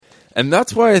And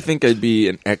that's why I think I'd be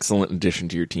an excellent addition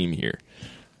to your team here.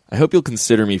 I hope you'll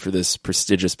consider me for this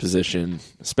prestigious position,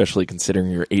 especially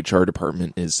considering your HR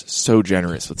department is so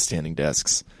generous with standing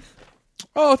desks.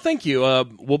 Oh, thank you.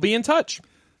 We'll be in touch.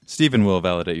 Stephen will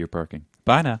validate your parking.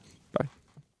 Bye now. Bye.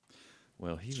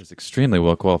 Well, he was extremely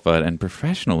well qualified and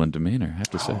professional in demeanor, I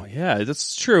have to say. Oh, yeah,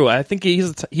 that's true. I think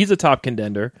he's a top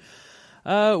contender.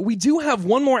 We do have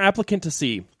one more applicant to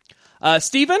see.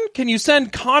 Stephen, can you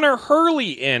send Connor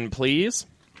Hurley in, please?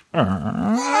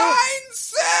 Fine,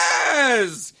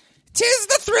 sirs! 'Tis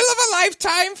the thrill of a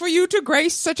lifetime for you to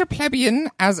grace such a plebeian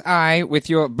as I with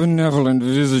your benevolent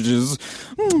visages.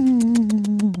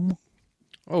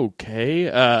 Okay,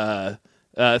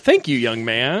 thank you, young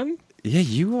man. Yeah,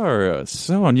 you are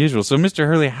so unusual. So, Mr.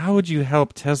 Hurley, how would you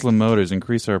help Tesla Motors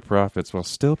increase our profits while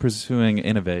still pursuing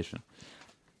innovation?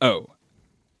 Oh,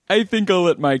 I think I'll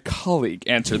let my colleague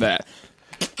answer that.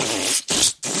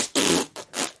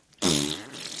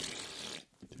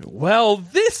 Well,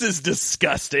 this is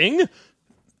disgusting.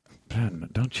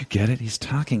 Don't you get it? He's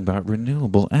talking about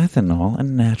renewable ethanol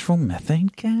and natural methane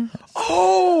gas.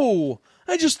 Oh,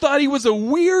 I just thought he was a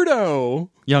weirdo.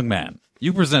 Young man,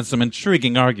 you present some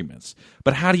intriguing arguments,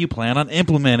 but how do you plan on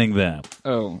implementing them?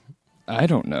 Oh, I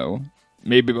don't know.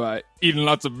 Maybe by eating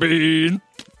lots of beans.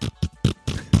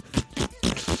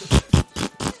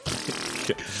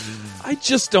 I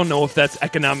just don't know if that's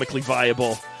economically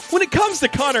viable. When it comes to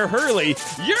Connor Hurley,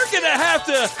 you're going to have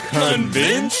to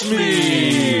convince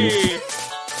me.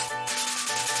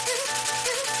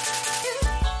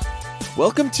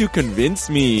 Welcome to Convince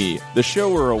Me, the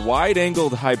show where a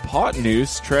wide-angled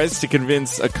hypotenuse tries to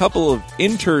convince a couple of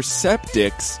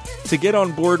interceptics to get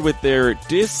on board with their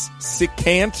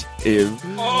sometimes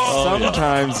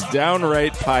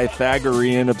downright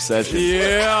Pythagorean obsession.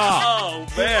 Oh,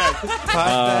 man.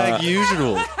 Pythag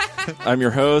usual. I'm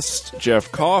your host,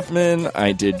 Jeff Kaufman.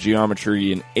 I did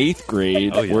geometry in 8th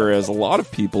grade, whereas a lot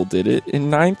of people did it in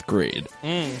 9th grade.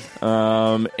 And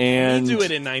You do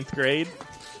it in 9th grade.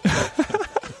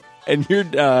 And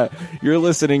you're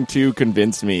listening to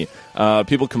Convince Me.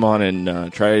 People come on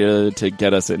and try to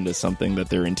get us into something that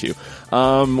they're into.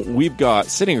 We've got,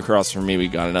 sitting across from me, we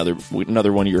got another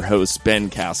one of your hosts,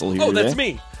 Ben Castle here. Oh, that's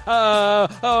today. me.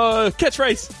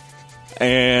 Catchphrase.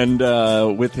 And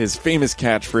with his famous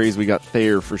catchphrase, we got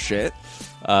Thayer for shit.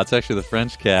 It's actually the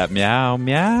French cat. Meow,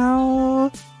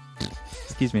 meow.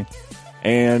 Excuse me.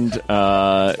 And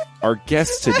our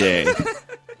guest today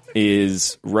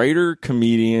is writer,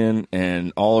 comedian,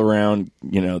 and all around,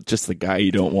 just the guy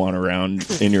you don't want around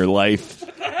in your life,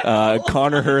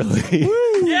 Connor Hurley.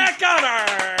 Yeah,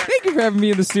 Connor! Thank you for having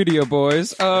me in the studio,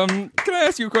 boys. Can I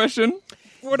ask you a question?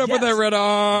 What up with that red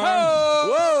arm?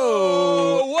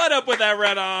 Whoa! What up with that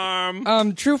red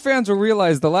arm? True fans will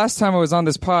realize the last time I was on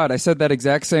this pod, I said that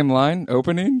exact same line,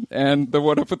 opening, and the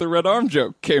what up with the red arm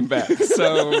joke came back.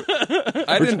 So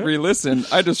I didn't re-listen.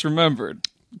 I just remembered.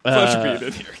 Pleasure being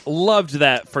in here. Loved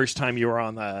that first time you were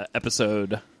on the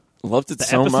episode. Loved it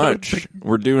so much.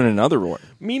 We're doing another one.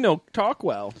 Me no talk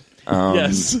well.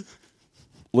 Yes.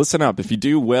 Listen up. If you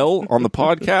do well on the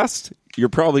podcast, you're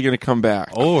probably going to come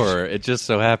back. Or it just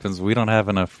so happens we don't have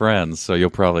enough friends, so you'll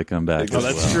probably come back. Oh,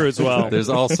 that's true as well. There's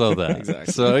also that.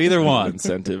 Exactly. So either one.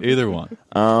 Incentive. Either one.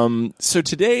 So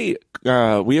today,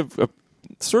 we have a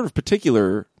sort of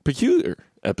peculiar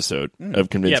episode of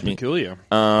Convince Me. Peculiar.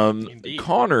 Indeed.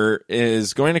 Connor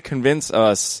is going to convince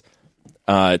us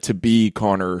to be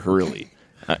Connor Hurley,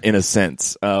 in a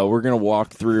sense. We're going to walk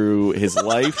through his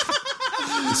life,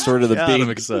 sort of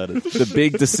the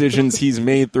big decisions he's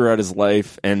made throughout his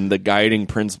life, and the guiding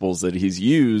principles that he's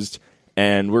used.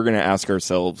 And we're going to ask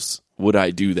ourselves, would I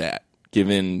do that?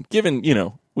 Given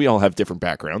we all have different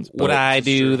backgrounds. Would I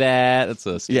do that? That's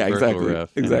a Steve Urkel exactly.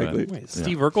 riff. Exactly. Wait,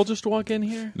 Steve Urkel just walk in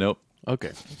here? Nope.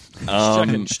 Okay.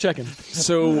 Just checking.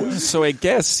 So I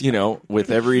guess,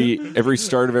 with every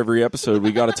start of every episode,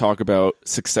 we got to talk about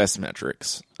success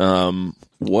metrics.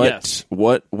 What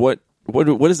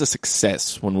is a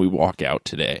success when we walk out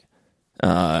today?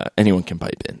 Anyone can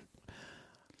pipe in.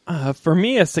 For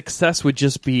me, a success would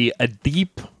just be a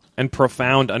deep and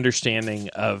profound understanding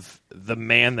of the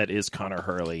man that is Connor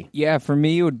Hurley. Yeah, for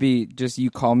me, it would be just you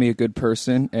call me a good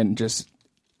person and just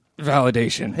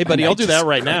validation. Hey, buddy, And I'll do that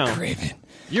right I now. crave it.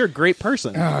 You're a great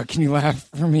person. Oh, can you laugh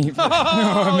for me? It makes look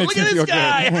me at feel this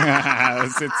guy.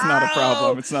 good. It's not a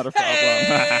problem. It's not a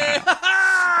problem.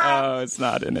 Oh, it's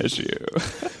not an issue.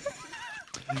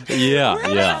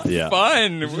 Yeah.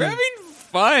 Fun. We're having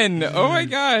fun. Oh my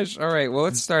gosh. All right. Well,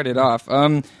 let's start it off.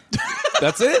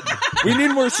 That's it. We need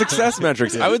more success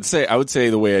metrics. I would say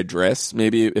the way I dress.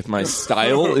 Maybe if my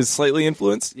style is slightly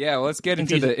influenced. Yeah, well, let's get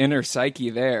into the inner psyche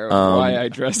there of why I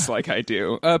dress like I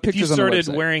do. If you Pictures on the started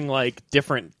website. wearing like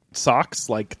different socks,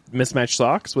 like mismatched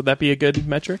socks, would that be a good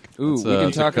metric? Ooh, we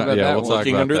can talk about yeah, that we'll one. talk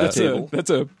Looking about under the that. table. That's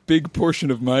a big portion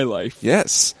of my life.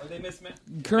 Yes.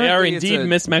 Currently, They are it's indeed a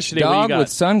mismatched today. What you dog got? with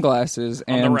sunglasses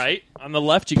On and the right, on the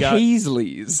left, you got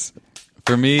Paisleys.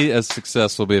 For me, a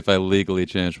success will be if I legally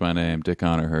change my name to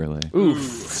Connor Hurley.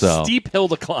 So steep hill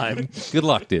to climb. good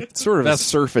luck, dude. Sort of a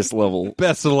surface level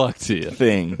Best of luck to you.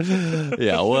 thing.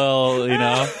 Yeah, well,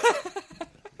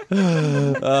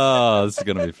 oh, this is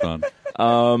gonna be fun.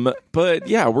 But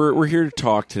yeah, we're here to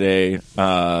talk today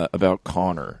about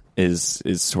Connor is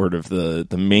sort of the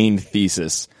main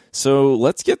thesis. So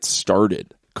let's get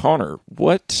started. Connor,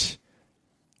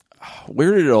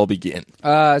 where did it all begin?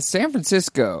 San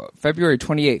Francisco, February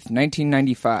 28th,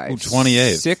 1995. Ooh,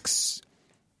 28th.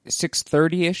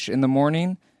 6:30-ish in the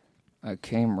morning. I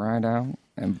came right out,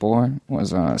 and boy,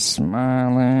 was I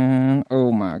smiling.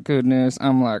 Oh, my goodness.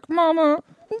 I'm like, Mama,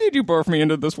 did you birth me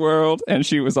into this world? And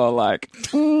she was all like,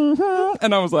 mm-hmm.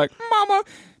 And I was like, Mama,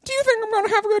 do you think I'm going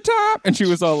to have a good time? And she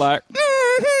was all like,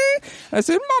 mm-hmm. I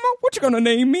said, Mama, what you going to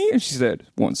name me? And she said,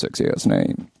 one sexy-ass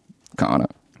name, Connor.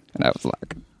 And I was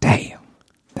like, damn,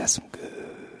 that's some good.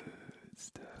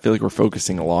 I feel like we're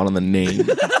focusing a lot on the name.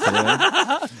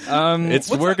 It's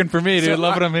working for me, dude. So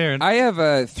Love what I'm hearing. I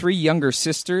have 3 younger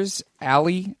sisters,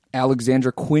 Allie,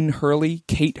 Alexandra Quinn Hurley,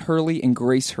 Kate Hurley, and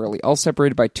Grace Hurley, all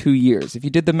separated by 2 years. If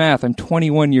you did the math, I'm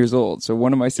 21 years old. So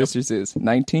one of my sisters is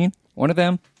 19, one of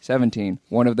them 17,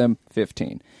 one of them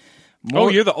 15.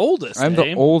 You're the oldest. I'm eh?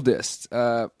 the oldest.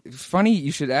 Funny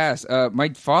you should ask. My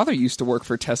father used to work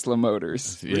for Tesla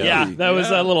Motors. Yeah, that was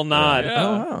a little nod.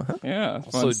 Yeah,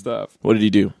 fun stuff. What did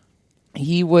he do?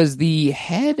 He was the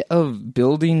head of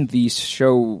building these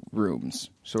showrooms,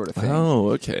 sort of thing.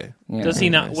 Oh, okay. Yeah. Does he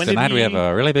not? When Tonight did we he? have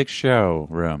a really big show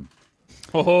room.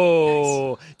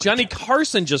 Oh, Johnny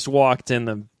Carson just walked in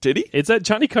the. Did he? Is that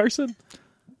Johnny Carson?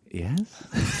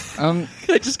 Yes. I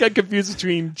just got confused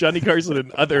between Johnny Carson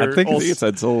and other. I think old- it's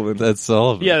Ed Sullivan. That's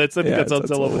Sullivan. yeah, that's Yeah, that's on it's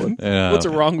Sullivan. Yeah. What's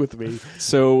wrong with me?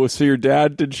 So your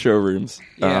dad did showrooms.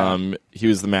 Yeah. He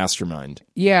was the mastermind.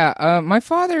 Yeah, my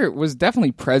father was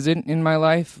definitely present in my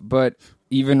life, but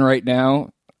even right now,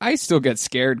 I still get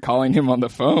scared calling him on the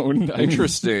phone.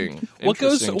 Interesting. What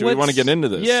goes? Interesting. Do we want to get into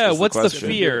this? Yeah, is what's the question.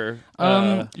 fear?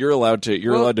 You're allowed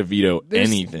to veto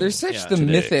anything. There's such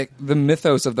Yeah. the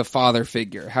mythos of the father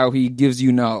figure, how he gives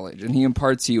you knowledge and he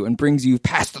imparts you and brings you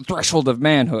past the threshold of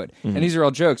manhood. And these are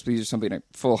all jokes, but these are something I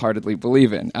full-heartedly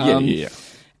believe in. Yeah.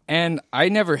 And I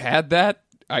never had that.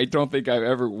 I don't think I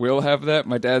ever will have that.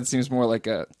 My dad seems more like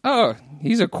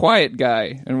he's a quiet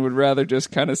guy and would rather just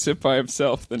kind of sit by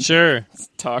himself than Sure.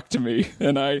 talk to me.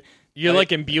 And You're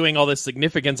like imbuing all this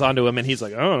significance onto him, and he's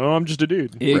like, "Oh, no, I'm just a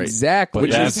dude." exactly.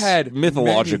 Which We've is had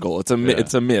mythological. It's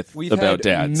a myth We've about had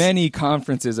dads. many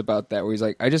conferences about that where he's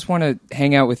like, I just want to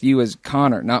hang out with you as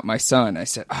Connor, not my son. I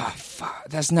said, fuck,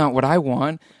 that's not what I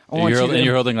want. I want you to...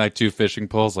 You're holding like 2 fishing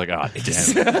poles, like, damn.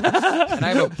 And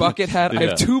I have a bucket hat. I Yeah.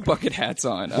 have 2 bucket hats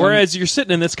on. Whereas you're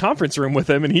sitting in this conference room with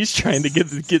him, and he's trying to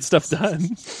get stuff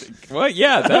done. Well,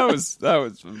 yeah, that was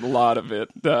a lot of it.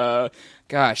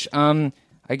 Gosh,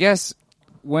 I guess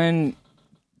when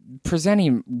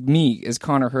presenting me as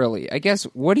Connor Hurley, I guess,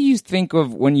 what do you think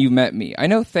of when you met me? I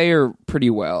know Thayer pretty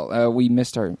well. We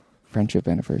missed our friendship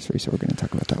anniversary, so we're going to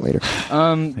talk about that later.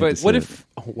 But What if?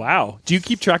 Oh, wow. Do you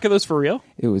keep track of those for real?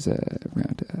 it was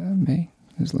around May?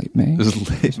 It was late May. It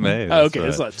was late May. Oh, okay,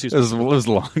 that's not too it was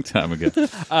a long time ago.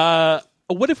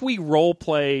 What if we role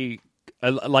play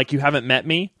like you haven't met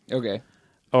me? Okay.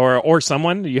 Or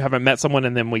someone you haven't met someone,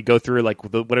 and then we go through like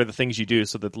what are the things you do,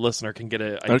 so that the listener can get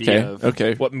an idea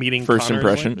of what meeting First Connor is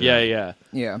impression. like. Yeah.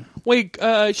 Yeah. Wait,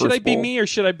 should I be bowl. me or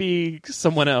should I be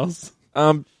someone else?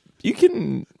 You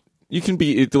can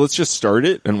be. Let's just start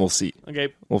it, and we'll see.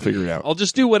 Okay, We'll figure it out. I'll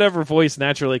just do whatever voice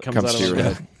naturally comes out Comes to of your my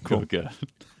head. head. Cool. Good.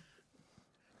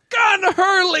 Connor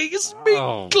Hurley, it's me,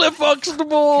 Cliff Huxtable.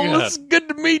 God. It's good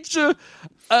to meet you.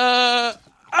 Do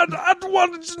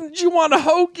you want a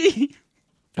hoagie?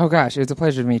 Oh, gosh, it's a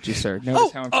pleasure to meet you, sir.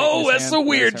 Notice how I'm shaking his That's hand? a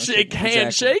weird Notice how I'm shake shaking-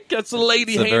 handshake. That's a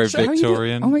lady It's a very handshake. How you doing?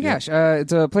 Victorian. Oh my Yeah. gosh,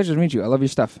 it's a pleasure to meet you. I love your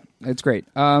stuff. It's great.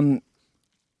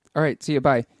 All right, see you.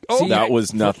 Bye. Oh, See, That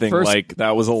was nothing first-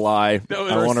 that was a lie.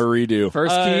 I want to redo.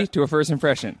 First key to a first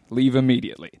impression: leave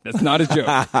immediately. That's not a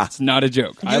joke. It's not a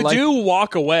joke. You do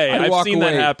walk away. I I've walk seen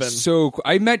that away happen. So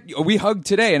we hugged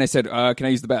today, and I said, "Can I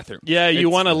use the bathroom?" Yeah, you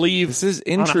want to leave. This is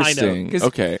on a high note. interesting. 'Cause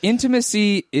Okay.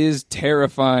 intimacy is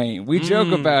terrifying. We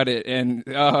joke about it, and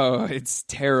it's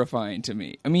terrifying to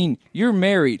me. I mean, you're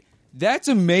married. That's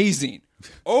amazing.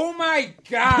 Oh my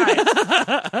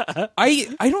god!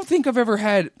 I don't think I've ever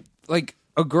had like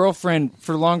a girlfriend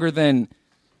for longer than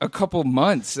a couple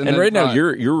months. And then right now thought,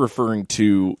 you're referring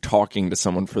to talking to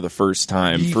someone for the first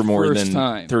time The for more first than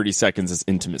time. 30 seconds as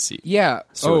intimacy. yeah.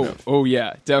 Sort of. Oh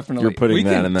yeah, definitely. You're putting we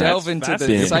that can in that delve into the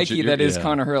bin. psyche that is Yeah.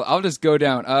 Connor Hurley. I'll just go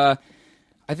down.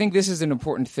 I think this is an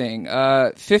important thing.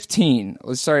 15.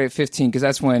 Let's start at 15 because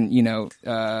that's when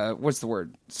what's the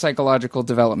word? Psychological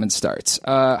development starts.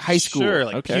 High school. Sure,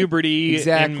 like Okay. puberty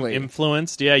Exactly.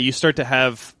 influenced. Yeah, you start to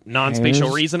have non-spatial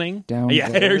Hairs reasoning. down Yeah,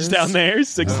 hairs there. down there,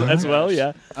 six as well.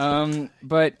 Yeah,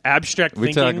 But abstract We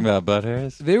thinking. talking about butt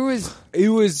hairs? it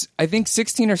was I think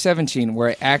 16 or 17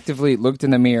 where I actively looked in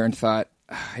the mirror and thought,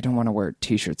 I don't want to wear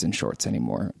t-shirts and shorts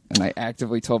anymore. And I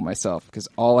actively told myself, because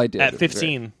all I did At was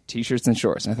 15. wear t-shirts and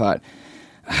shorts. And I thought,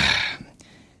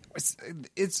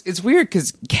 it's weird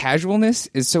because casualness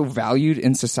is so valued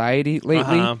in society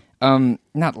lately. Uh-huh.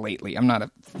 Not lately. I'm not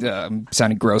I'm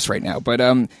sounding gross right now, but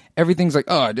everything's like,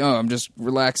 oh no, I'm just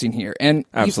relaxing here. And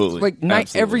Absolutely.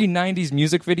 Absolutely. every 90s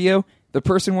music video, the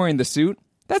person wearing the suit,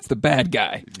 that's the bad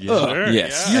guy. Yeah.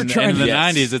 Yes. And, trying in to- the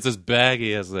yes. 90s, it's as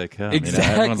baggy as they come.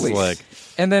 Exactly. Everyone's like,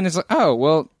 And then it's like, oh,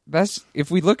 well, that's if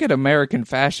we look at American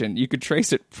fashion, you could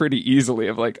trace it pretty easily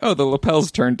of like, oh, the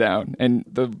lapels turned down and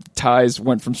the ties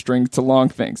went from strings to long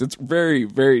things. It's very,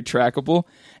 very trackable.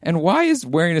 And why is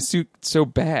wearing a suit so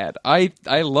bad? I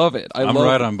love it. I'm love,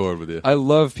 right on board with you. I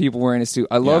love people wearing a suit.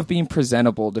 I love being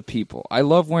presentable to people. I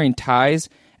love wearing ties.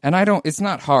 And it's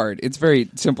not hard. It's very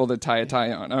simple to tie a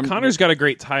tie on. Connor's got a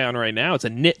great tie on right now. It's a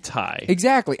knit tie.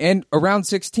 Exactly. And around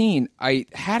 16, I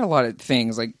had a lot of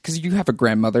things like, because you have a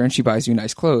grandmother and she buys you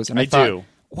nice clothes. And I thought, do.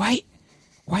 Why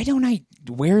don't I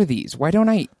wear these? Why don't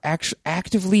I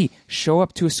actively show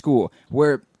up to a school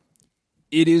where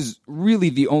it is really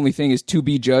the only thing is to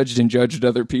be judged and judged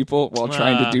other people while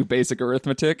trying to do basic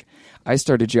arithmetic? I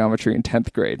started geometry in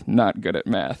 10th grade, not good at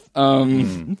math.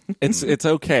 It's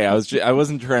okay. I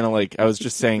wasn't trying to I was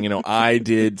just saying, I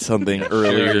did something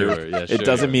earlier. you were. Yeah, it sure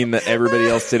doesn't you mean that everybody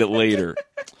else did it later.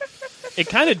 It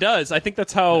kind of does. I think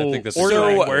that's how think that's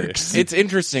ordering exactly- works. It's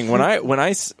interesting when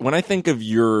I think of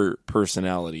your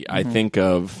personality, I think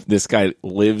of this guy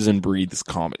lives and breathes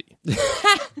comedy.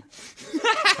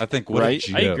 I think what Right? a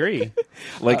joke. I agree.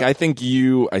 I think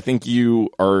you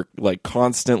are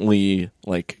constantly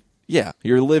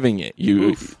you're living it.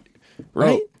 You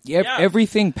right? Oh, yep, Yeah.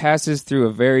 everything passes through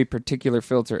a very particular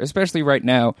filter, especially right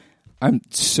now. I'm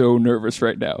so nervous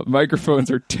right now.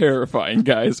 Microphones are terrifying,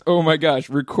 guys. Oh my gosh,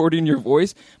 recording your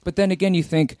voice. But then again, you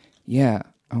think, yeah,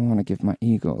 I want to give my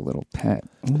ego a little pet.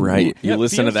 Ooh. Right. You Yeah,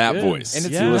 listen to feels that good. voice. And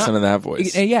it's You listen not- to that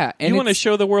voice. Yeah, and You want to it's-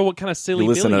 show the world what kind of silly You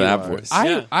listen Billy to that you are.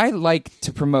 voice. I like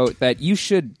to promote that you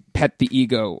should pet the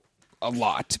ego a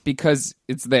lot because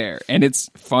it's there and it's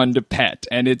fun to pet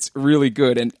and it's really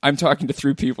good. And I'm talking to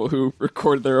 3 people who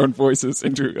record their own voices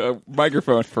into a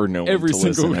microphone for no one every to single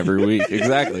listen week. every week.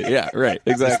 Exactly. Yeah, right.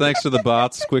 Just Exactly. thanks to the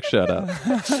bots. Quick shout out.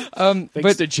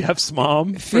 Thanks to Jeff's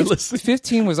mom for listening.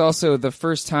 15 was also the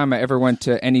first time I ever went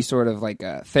to any sort of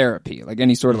therapy, like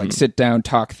any sort of sit down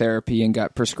talk therapy and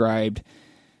got prescribed.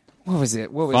 What was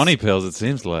it? What was Funny pills, it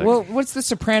seems like. Well, what's the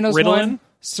Sopranos Ritalin? one?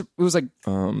 It was like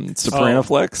Soprano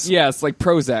Flex. yeah, it's like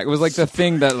Prozac. It was like the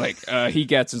thing that he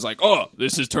gets is like, oh,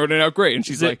 this is turning out great, and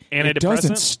she's it like, it antidepressant?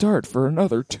 doesn't start for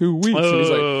another 2 weeks. And he's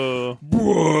like, Oh.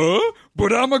 what?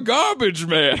 But I'm a garbage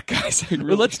man, guys. I really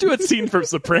Well, let's do a scene from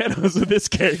Sopranos with this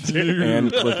character.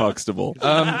 And Cliff Huxtable.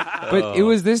 But it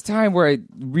was this time where I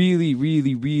really,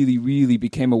 really, really, really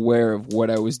became aware of what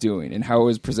I was doing and how I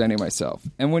was presenting myself.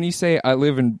 And when you say I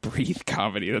live and breathe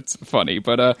comedy, that's funny.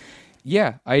 But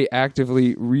yeah, I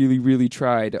actively really, really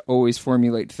try to always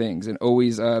formulate things and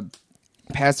always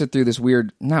pass it through this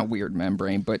not weird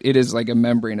membrane, but it is like a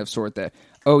membrane of sort that,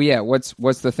 oh yeah, what's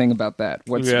the thing about that?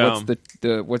 What's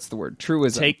what's the word?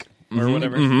 Truism. Take or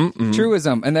whatever.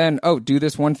 Truism, and then do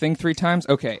this one thing 3 times.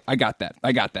 Okay, I got that.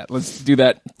 Let's do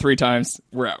that 3 times.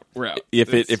 We're out.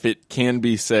 if it can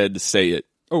be said, say it.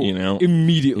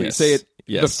 Immediately Yes. say it.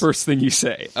 Yes. The first thing you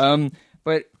say.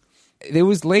 But it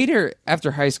was later after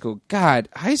high school. God,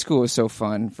 high school was so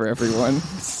fun for everyone.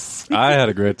 I had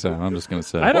a great time. I'm just going to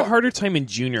say. I had a harder time in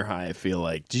junior high, I feel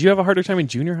like. Did you have a harder time in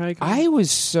junior high? I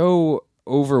was so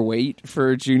overweight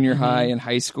for junior high and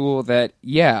high school that,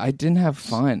 I didn't have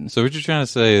fun. So what you're trying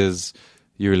to say is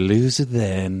you're a loser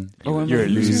then. You're a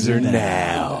loser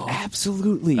now.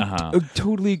 Absolutely. I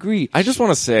totally agree. I just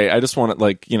want to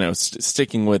like,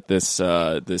 sticking with this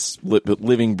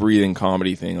living, breathing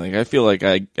comedy thing. Like, I feel like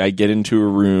I get into a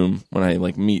room when I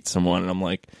like meet someone and I'm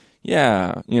like,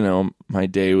 yeah, my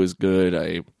day was good.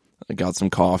 I got some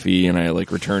coffee and I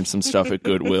like returned some stuff at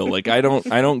Goodwill. Like, I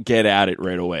don't get at it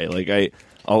right away. Like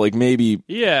I'll like maybe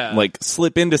like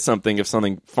slip into something if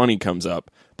something funny comes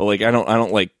up, but like I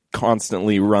don't like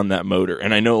constantly run that motor.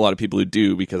 And I know a lot of people who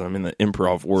do because I'm in the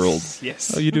improv world.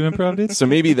 Yes. Oh, you do improv, dude? So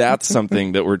maybe that's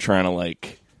something that we're trying to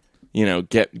like,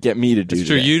 get me to do. It's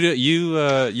true. That.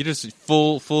 You just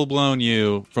full blown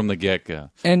you from the get go.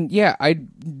 And I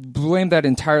blame that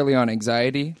entirely on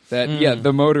anxiety. That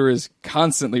the motor is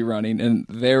constantly running, and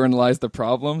therein lies the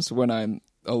problems when I'm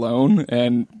alone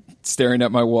and staring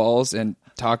at my walls and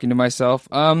talking to myself.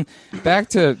 Back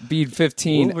to Bead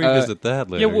 15. We'll revisit that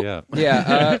later.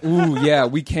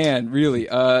 We can really.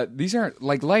 These aren't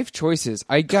like life choices.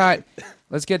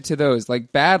 Let's get to those.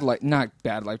 Like not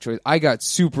bad life choice. I got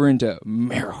super into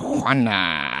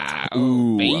marijuana.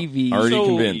 Ooh, baby. Already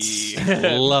convinced.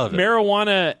 Love it.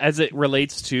 Marijuana, as it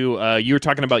relates to, you were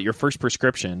talking about your first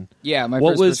prescription. Yeah, my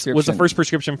what first prescription. was the first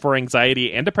prescription for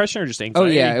anxiety and depression, or just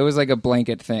anxiety? Oh yeah, it was like a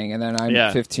blanket thing, and then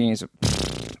I'm 15. So,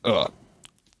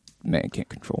 man can't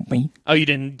control me. Oh, you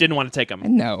didn't want to take them?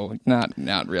 No,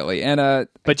 not really. And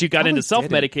but you got into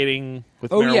self-medicating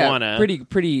with marijuana. Yeah,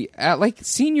 pretty. Like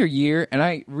senior year, and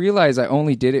I realized I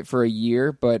only did it for a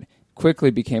year, but quickly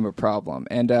became a problem.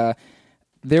 And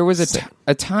there was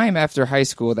a time after high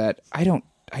school that I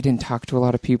didn't talk to a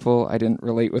lot of people. I didn't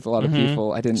relate with a lot of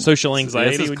people. I didn't social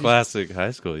anxiety. This is classic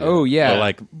high school. Yeah. Oh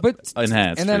yeah, but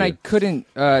enhanced. And then I couldn't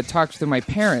talk to my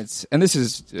parents. And this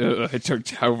is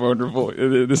how vulnerable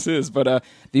this is. But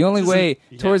the only way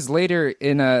towards later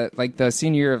in like the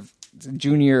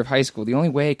junior year of high school, the only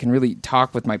way I can really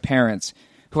talk with my parents,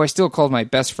 who I still called my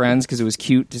best friends because it was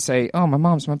cute to say, "Oh, my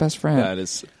mom's my best friend." That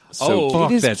is. So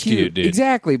fuck, it is that's cute, dude.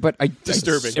 Exactly, but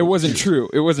Disturbing. It wasn't true.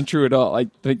 It wasn't true at all. I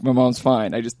think my mom's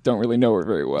fine. I just don't really know her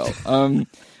very well.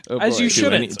 As you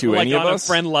shouldn't. Do like any of on us? a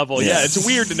friend level. Yeah, it's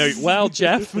weird to know. Well,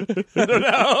 Jeff, I don't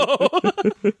know.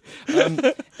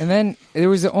 And then there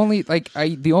was the only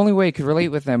way I could relate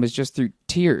with them is just through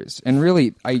tears. And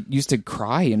really, I used to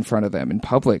cry in front of them in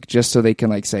public just so they can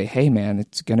like say, "Hey, man,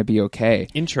 it's gonna be okay."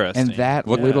 Interesting. And that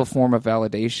little form of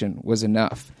validation was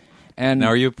enough. And now,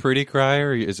 are you a pretty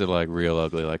crier, or is it like real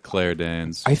ugly, like Claire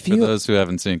Danes? I feel for those who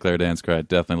haven't seen Claire Danes cry,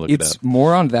 definitely look it it's up.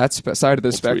 more on that side of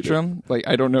the spectrum. Like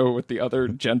I don't know what the other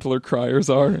gentler criers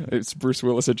are. Is Bruce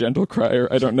Willis a gentle crier?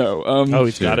 I don't know.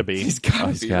 He's got to be. He's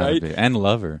got to be, right? And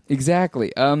Lover.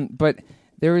 Exactly. But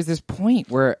there was this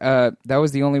point where that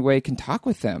was the only way I can talk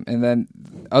with them. And then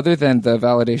other than the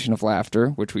validation of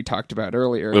laughter, which we talked about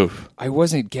earlier, I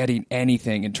wasn't getting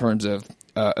anything in terms of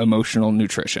emotional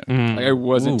nutrition. Like I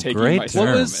wasn't taking great my term. What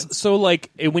supplements. was so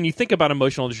like when you think about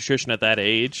emotional nutrition at that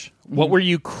age? What were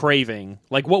you craving?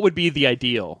 Like, what would be the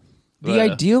ideal? The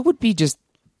ideal would be just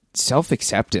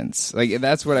self-acceptance. Like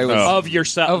that's what I was Of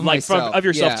yourself, of like myself. of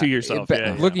yourself Yeah. to yourself.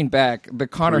 Looking back, the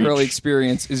Connor Hurley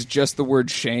experience is just the word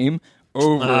shame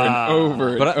over and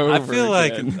over But and I over feel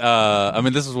again.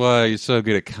 like, this is why you're so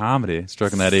good at comedy,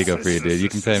 stroking that ego for you, dude. You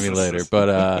can pay me later. But,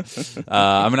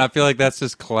 I feel like that's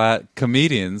just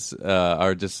comedians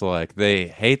are just like, they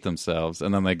hate themselves,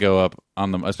 and then they go up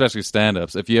on them, especially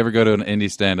stand-ups. If you ever go to an indie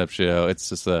stand-up show, it's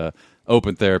just a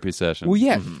open therapy session. Well,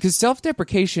 yeah, because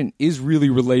self-deprecation is really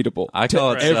relatable I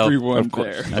call to it everyone of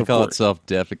course. there. I call it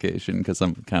self-defecation because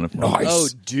I'm kind of Nice. Oh,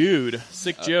 dude,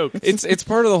 sick joke. It's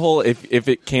part of the whole if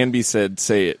it can be said,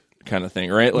 say it kind of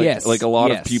thing, right? Like Yes, like a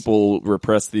lot yes. of people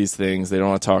repress these things. They don't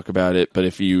want to talk about it, but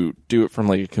if you do it from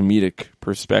like a comedic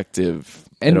perspective,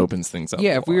 And it opens things up.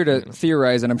 Yeah, a if we were lot, to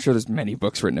theorize, and I'm sure there's many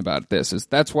books written about this, is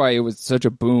that's why it was such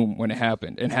a boom when it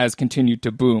happened and has continued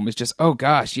to boom. It's just, oh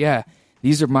gosh, yeah,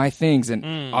 these are my things, and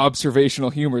observational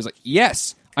humor is like,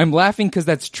 yes, I'm laughing because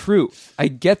that's true. I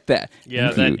get that. Yeah,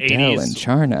 Thank that you, Dell 80s. and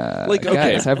Charna. Like,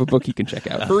 okay. Guys, I have a book you can check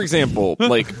out. For example,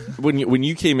 like when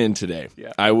you came in today,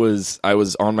 I was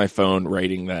on my phone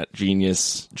writing that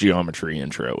genius geometry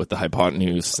intro with the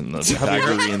hypotenuse and the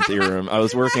Pythagorean theorem. I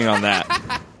was working on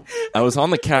that. I was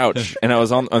on the couch and I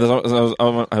was on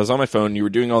my phone. And you were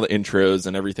doing all the intros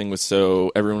and everything was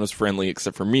everyone was friendly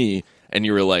except for me. And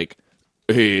you were like,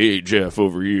 Hey, Jeff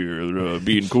over here,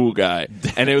 being cool guy.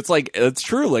 And it was like, it's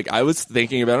true. Like, I was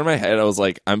thinking about it in my head. I was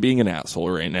like, I'm being an asshole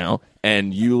right now.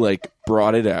 And you, like,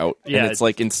 brought it out. Yeah, and it's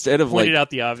like, instead of, Pointed like...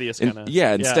 out the obvious kind of.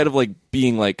 instead of, like,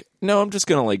 being like, no, I'm just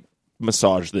going to, like,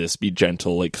 massage this, be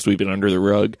gentle, like sweep it under the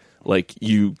rug. Like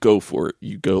you go for it.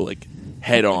 You go like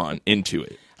head on into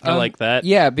it. I like that.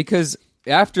 Yeah, because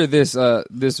after this,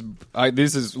 this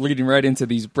is leading right into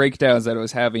these breakdowns that I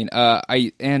was having.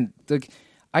 I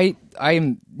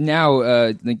am now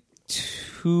like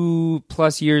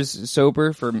 2+ years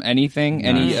sober from anything,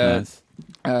 Nice.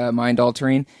 mind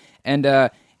altering, and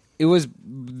it was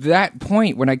that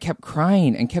point when I kept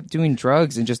crying and kept doing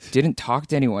drugs and just didn't talk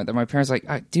to anyone that my parents were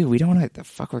like, dude, we don't know what the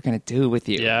fuck we're gonna do with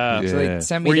you. Yeah. So they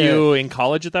sent me Were to, you in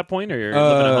college at that point, or you're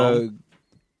living at home?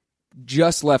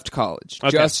 just left college,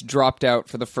 Okay. just dropped out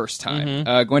for the first time.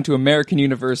 Went to American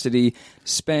University,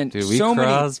 spent Dude, we so many.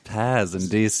 crossed paths in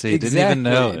D.C. Exactly. Didn't even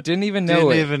know it. Didn't even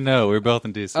know it. We were both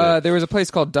in D.C. There was a place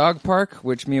called Dog Park,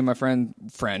 which me and my friend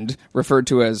referred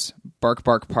to as Bark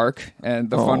Bark Park, and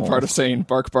the fun part of saying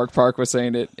Bark Bark Park was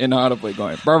saying it inaudibly,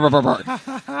 going bark bark bark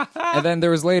bark. And then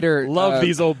there was later Love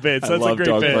these old bits. I That's love a great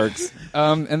dog bit. parks.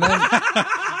 and then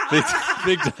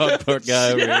big dog park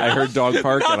guy over here. I heard dog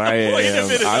park, and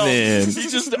I'm in.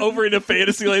 He's just over in a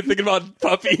fantasy land thinking about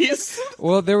puppies.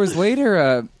 well, there was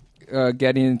later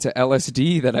getting into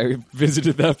LSD that I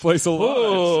visited that place a lot,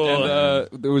 Whoa.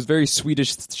 and it was very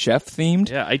Swedish chef themed.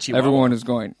 Yeah, Aichiwa. Everyone was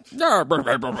going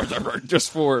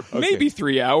just for maybe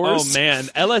 3 hours. Oh man,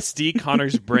 LSD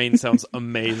Connor's brain sounds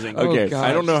amazing. Okay, gosh.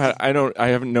 I don't know how. I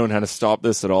haven't known how to stop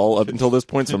this at all up until this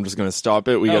point, so I'm just going to stop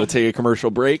it. We got to take a commercial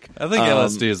break. I think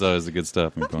LSD is always a good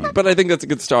stopping point. But I think that's a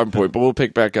good stopping point. But we'll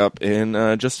pick back up in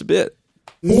just a bit.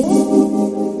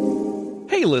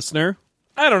 Hey listener,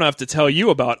 I don't have to tell you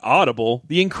about Audible,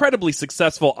 the incredibly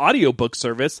successful audiobook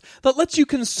service that lets you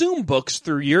consume books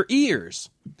through your ears.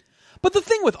 But the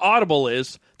thing with Audible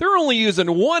is, they're only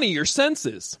using one of your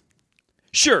senses.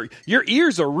 Sure, your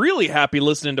ears are really happy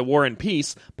listening to War and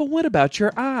Peace, but what about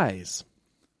your eyes?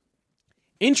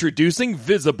 Introducing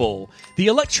Visible, the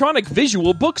electronic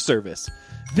visual book service.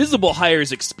 Visible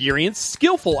hires experienced,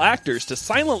 skillful actors to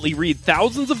silently read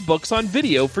thousands of books on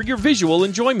video for your visual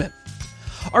enjoyment.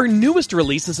 Our newest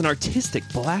release is an artistic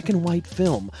black and white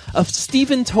film of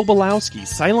Stephen Tobolowsky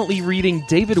silently reading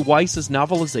David Weiss's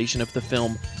novelization of the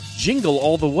film Jingle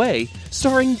All the Way,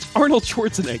 starring Arnold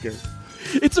Schwarzenegger.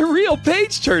 It's a real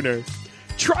page-turner!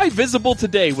 Try Visible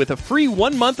today with a free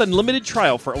 1-month unlimited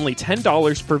trial for only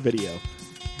 $10 per video.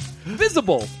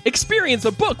 Visible! Experience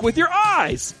a book with your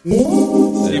eyes!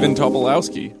 Stephen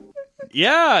Tobolowsky.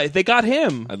 Yeah, they got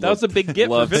him. That was a big get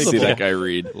for Love to see Visible. that guy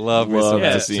read. Love me some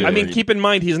Yeah, to see Visible. him I mean, read. keep in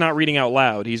mind he's not reading out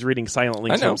loud. He's reading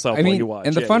silently I to know. himself I while mean, you watch.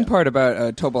 and the Yeah, fun yeah. part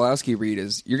about Tobolowsky read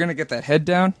is you're going to get that head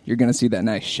down. You're going to see that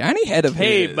nice shiny head of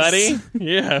Hey, his. buddy.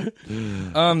 Yeah.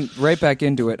 Right back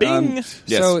into it. Bing. Yes.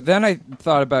 So then I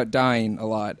thought about dying a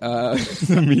lot.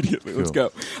 Immediately, let's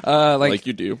go. Like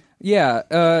you do.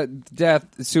 Yeah, death,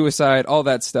 suicide, all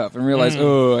that stuff, and realize,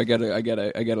 I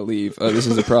gotta leave. This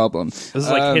is a problem. This is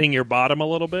like hitting your bottom a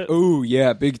little bit. Oh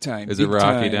yeah, big time. Is it big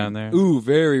rocky time. down there? Ooh,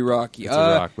 very rocky. It's a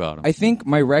rock bottom. I think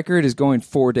my record is going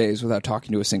 4 days without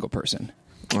talking to a single person,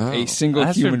 a single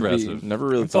That's human impressive. being. Never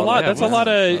really That's a thought lot. of that. That's a lot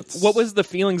of. That's- What was the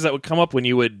feelings that would come up when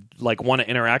you would like want to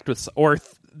interact with, or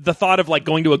the thought of like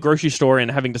going to a grocery store and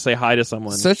having to say hi to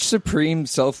someone? Such supreme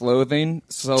self-loathing,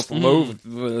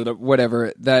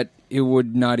 whatever, that it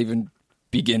would not even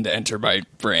begin to enter my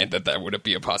brain that would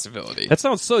be a possibility. That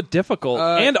sounds so difficult,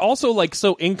 and also like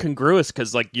so incongruous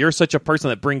because like you're such a person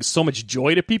that brings so much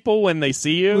joy to people when they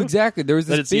see you. Exactly. There was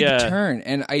That this it's- big yeah. turn,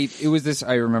 and I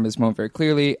remember this moment very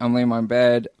clearly. I'm laying on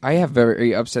bed. I have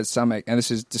very upset stomach, and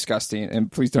this is disgusting. And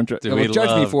please don't judge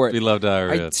me for it. We love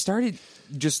diarrhea. I started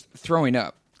just throwing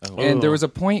up, and there was a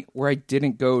point where I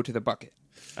didn't go to the bucket.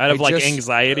 Out of I like just-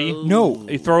 anxiety. No,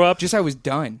 You throw up. just I was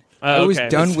done. Oh, I was okay.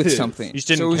 done with something. You just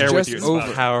didn't so it was care what just you were over.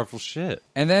 about. Powerful shit.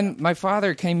 And then my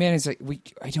father came in and he's like,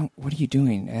 what are you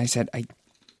doing? And I said, I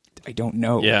don't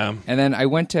know. Yeah. And then I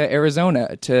went to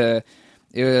Arizona to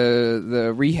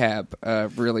the rehab.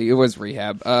 Really, it was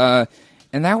rehab.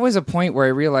 And that was a point where I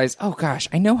realized, oh gosh,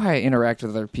 I know how I interact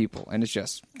with other people. And it's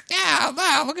just,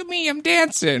 wow, look at me, I'm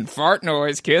dancing. Fart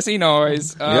noise, kissy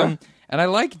noise. And I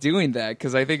like doing that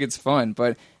because I think it's fun.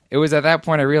 But it was at that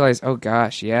point I realized, oh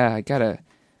gosh, yeah, I gotta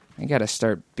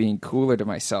start being cooler to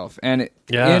myself. And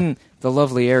in the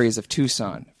lovely areas of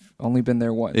Tucson, only been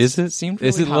there once. Is it? Seemed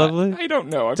Is really it hot. lovely? I don't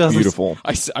know. Beautiful.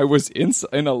 I was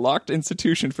in a locked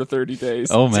institution for 30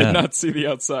 days. Oh, man. Did not see the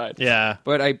outside. Yeah.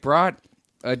 But I brought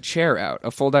a chair out, a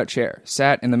fold-out chair,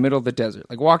 sat in the middle of the desert,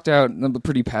 like walked out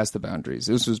pretty past the boundaries.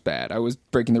 This was bad. I was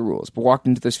breaking the rules, but walked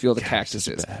into this field of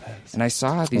cactuses, and I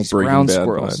saw these Breaking ground Bad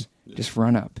squirrels just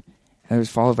run up, and it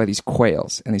was followed by these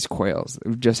quails, and these quails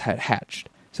just had hatched.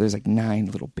 So there's like 9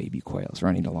 little baby quails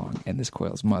running along, and this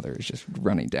quail's mother is just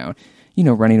running down, you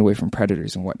know, running away from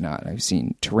predators and whatnot. I've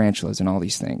seen tarantulas and all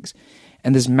these things.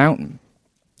 And this mountain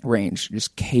range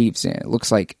just caves in. It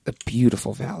looks like a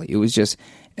beautiful valley. It was just,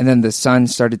 and then the sun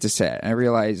started to set. And I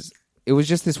realized it was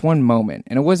just this one moment,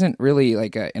 and it wasn't really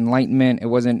like an enlightenment. It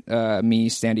wasn't me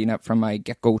standing up from my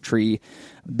gecko tree,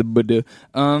 but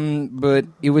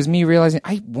it was me realizing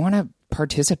I want to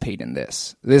participate in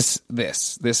this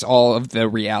all of the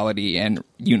reality and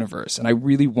universe, and I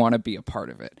really want to be a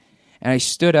part of it. And I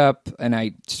stood up and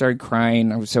I started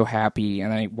crying. I was so happy,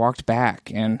 and I walked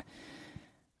back, and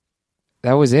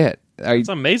that was it. It's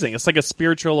amazing. It's like a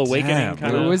spiritual awakening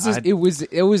kind of.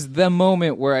 It was the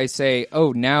moment where I say,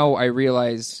 "Oh, now I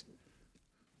realize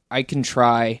I can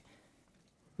try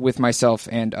with myself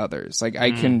and others. Like I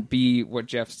can be what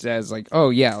Jeff says, like, oh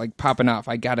yeah, like popping off.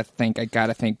 I gotta think,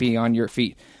 be on your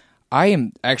feet." I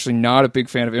am actually not a big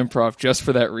fan of improv just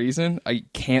for that reason. I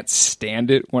can't stand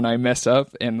it when I mess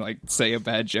up and like say a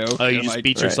bad joke. Oh, you just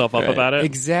beat yourself up about it?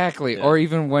 Exactly. Yeah. Or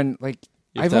even when like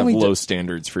you have to have low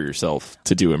standards for yourself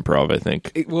to do improv, I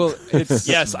think. It's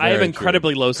yes, I have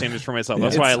incredibly low standards for myself.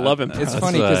 That's why I love improv. It's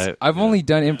funny because I've only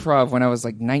done improv when I was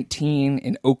like 19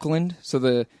 in Oakland.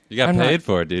 So you got paid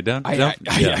for it, dude.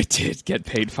 I did get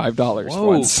paid $5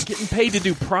 once. Getting paid to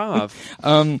do prov.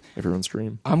 Everyone's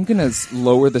dream. I'm gonna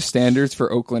lower the standards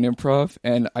for Oakland improv,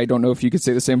 and I don't know if you could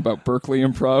say the same about Berkeley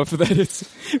improv. That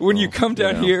it's when you come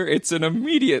down here, it's an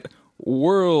immediate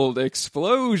world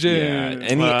explosion. Yeah,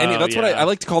 and that's what I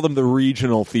like to call them, the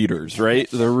regional theaters, right?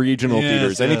 The regional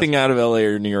theaters. Yes. Anything out of LA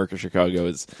or New York or Chicago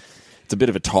it's a bit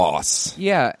of a toss.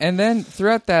 Yeah, and then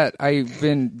throughout that, I've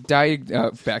been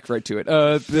back right to it.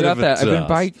 Throughout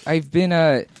that, I've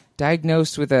been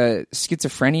diagnosed with a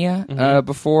schizophrenia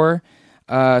before.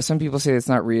 Some people say it's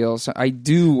not real. So I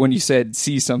do. When you said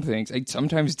see some things, I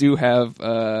sometimes do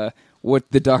have what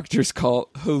the doctors call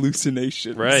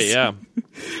hallucinations. Right, yeah.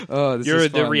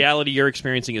 The reality you're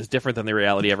experiencing is different than the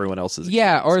reality everyone else is experiencing.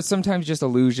 Yeah, or sometimes just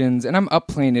illusions. And I'm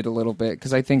upplaying it a little bit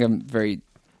because I think I'm very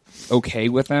okay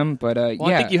with them. But I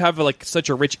think you have like such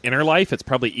a rich inner life, it's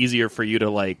probably easier for you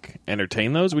to like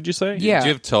entertain those, would you say? Yeah. Do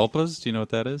you have tulpas? Do you know what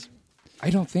that is?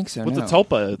 I don't think so, What's a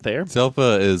tulpa there?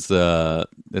 Tulpa is,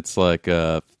 it's like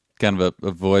kind of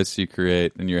a voice you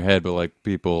create in your head, but like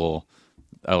people...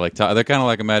 they're kind of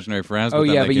like imaginary friends, but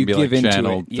then they can be like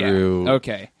channeled through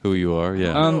who you are.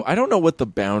 Yeah, I don't know what the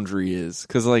boundary is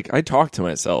because like I talk to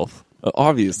myself,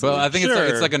 obviously. Well, I think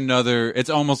it's like another. It's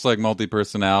almost like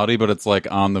multi-personality, but it's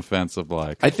like on the fence of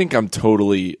like. I think I'm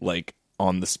totally like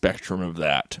on the spectrum of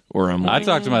that, or I'm. I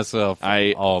talk to myself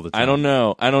all the time. I don't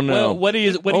know. Well, what are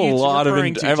you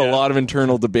referring to? I have a lot of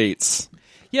internal debates.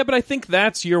 Yeah, but I think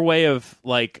that's your way of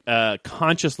like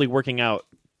consciously working out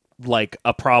like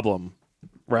a problem.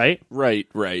 Right.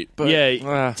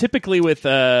 But typically with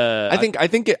I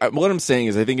think what I'm saying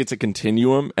is I think it's a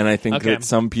continuum, and I think that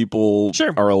some people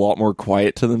are a lot more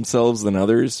quiet to themselves than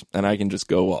others, and I can just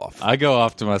go off. I go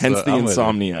off to myself. Hence the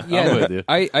insomnia. Yeah, I'm with you.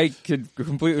 I could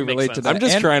completely relate to that. I'm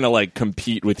just trying to like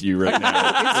compete with you right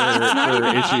now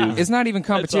for issues. It's not even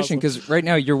competition because right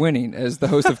now you're winning as the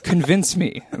host of Convince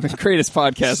Me, the greatest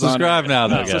podcast. Subscribe now,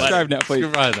 though. Subscribe now, please.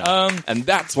 And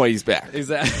that's why he's back.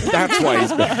 Exactly. That's why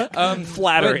he's back.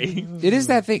 Flattery. It is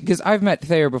that thing because I've met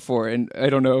Thayer before, and I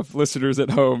don't know if listeners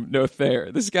at home know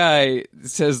Thayer. This guy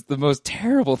says the most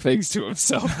terrible things to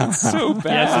himself. It's so bad.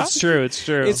 Yes, it's true. It's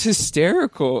true. It's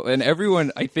hysterical, and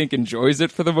everyone I think enjoys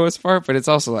it for the most part. But it's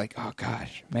also like, oh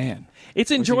gosh, man.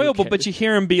 It's enjoyable, but you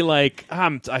hear him be like,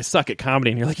 I suck at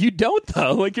comedy. And you're like, you don't,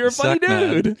 though. Like, you're a funny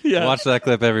dude. Yeah. Watch that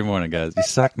clip every morning, guys. You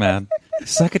suck, man. You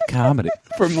suck at comedy.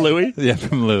 From Louis? Yeah,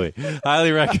 from Louis.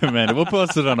 Highly recommend it. We'll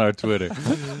post it on our Twitter.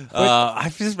 I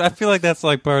feel like that's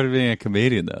like part of being a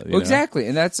comedian, though. You know? Exactly.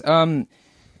 And that's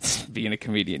being a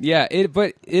comedian. Yeah, it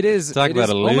is. Talk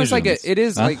about almost like illusions. it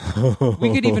is like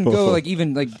we could even go like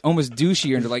even like almost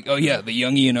douchier into like, oh yeah, the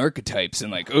Jungian archetypes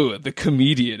and like, oh, the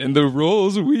comedian and the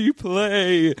roles we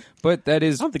play. But that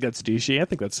is, I don't think that's douchey. I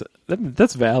think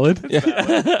that's valid.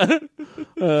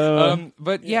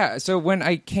 But yeah, so when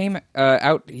I came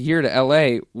out here to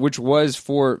LA, which was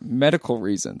for medical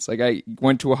reasons, like I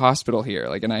went to a hospital here,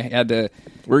 like, and I had to.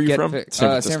 Where are you from?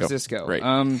 San Francisco. Right.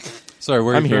 Sorry,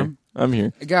 where are you from? I'm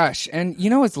here. Gosh, and you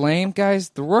know what's lame, guys?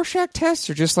 The Rorschach tests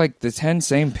are just like the 10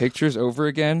 same pictures over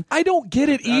again. I don't get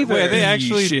it either. Wait, are they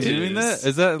actually doing that?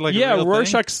 Is that like a real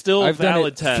Rorschach's thing? still I've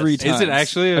valid done it test. 3 times. Is it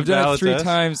actually a I've done valid it 3 test?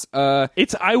 times.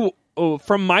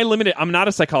 from my limited, I'm not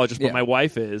a psychologist, but Yeah. my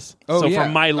wife is. Oh, so yeah.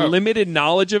 from my limited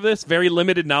knowledge of this, very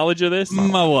limited knowledge of this,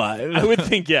 My wife. I would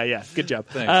think, yeah, good job.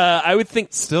 I would think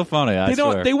Still funny. I they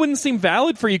don't. swear. They wouldn't seem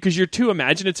valid for you because you're too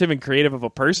imaginative and creative of a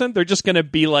person. They're just going to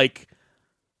be like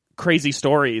crazy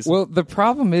stories. Well, the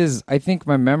problem is, I think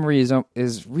my memory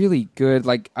is really good.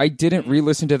 Like, I didn't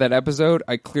re-listen to that episode.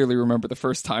 I clearly remember the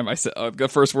first time I said the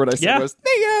first word I said was,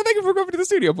 "Hey, thank you for coming to the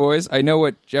studio, boys." I know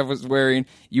what Jeff was wearing.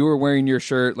 You were wearing your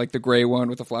shirt, like the gray one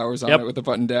with the flowers on Yep. it, with the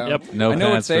button down. Yep. No I know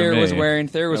what pants for Thayer was me. wearing.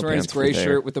 Thayer was No wearing his pants for gray Thayer.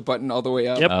 shirt with the button all the way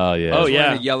up. Yep. Oh yeah. Oh Wearing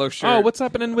yeah. a yellow shirt. Oh, what's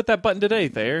happening with that button today,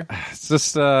 Thayer? It's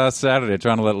just Saturday,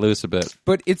 trying to let loose a bit.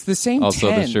 But it's the same. Also,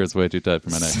 10. the shirt's way too tight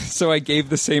for my neck. So I gave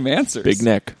the same answers. Big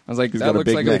neck. I was like, He's that got a looks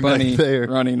big like neck. a bunny Thayer.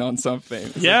 running on something.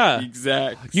 It's Yeah. like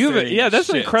exact. You have same that's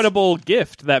an shit. incredible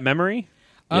gift. That memory.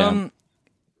 Yeah.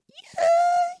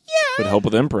 Would help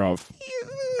with improv.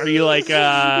 Are you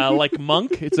like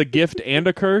Monk? It's a gift and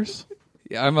a curse.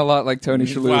 Yeah, I'm a lot like Tony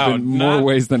Shalhoub Wow, in more not-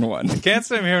 ways than one. Can't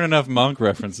say I'm hearing enough Monk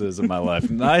references in my life.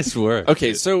 Nice work.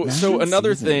 Okay, so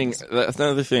another thing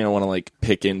I want to like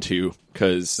pick into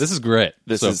because This is great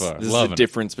this so is far. this is Loving the it.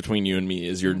 difference between you and me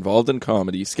is you're involved in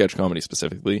comedy, sketch comedy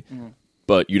specifically,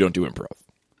 but you don't do improv.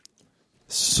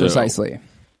 So, Precisely.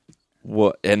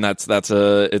 What? And it's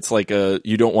like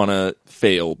you don't want to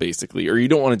fail basically, or you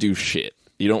don't want to do shit.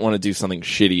 You don't want to do something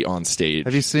shitty on stage.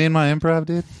 Have you seen my improv,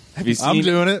 dude? Have you seen I'm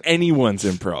doing it. anyone's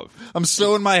improv? I'm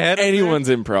so in my head. Anyone's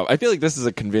improv. I feel like this is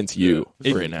a convince you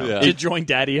right now. yeah. To join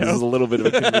Daddy-O. This is a little bit of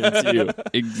a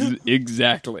convince you.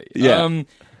 Exactly. Yeah.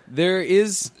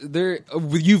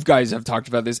 You guys have talked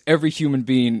about this. Every human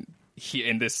being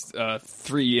in this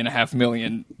 3.5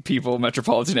 million people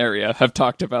metropolitan area have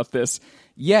talked about this.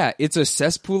 Yeah, it's a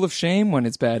cesspool of shame when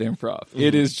it's bad improv.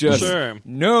 It is just Sure.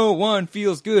 no one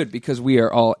feels good because we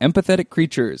are all empathetic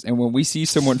creatures, and when we see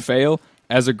someone fail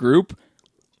as a group,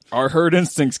 our herd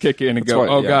instincts kick in and go, why-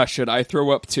 "Oh yeah. gosh, should I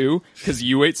throw up too? Because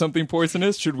you ate something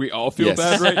poisonous? Should we all feel Yes.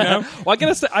 bad right now?" Well, I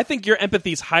gotta say, I think your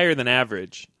empathy's higher than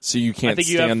average. So you I can't think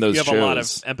stand you have, those you have shows. a lot of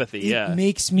empathy. It Yeah,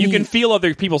 makes me- You can feel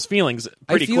other people's feelings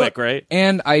pretty I feel quick, it, right?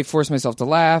 And I force myself to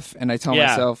laugh, and I tell Yeah.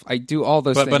 myself I do all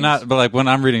those things. But like when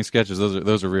I'm reading sketches,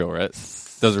 those are real, right?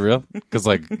 Those are real because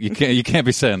like you can't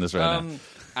be saying this right now.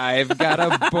 I've got a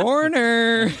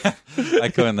borner. I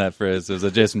coined that phrase. It was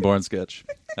a Jason Bourne sketch.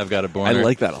 I've got a I Bourne.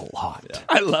 like that a lot.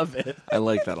 I love it. I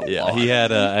like that a Yeah, lot. he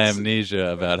had amnesia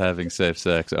about having safe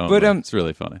sex. Only. But, it's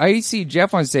really funny. I see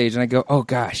Jeff on stage, and I go, "Oh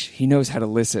gosh, he knows how to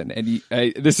listen." And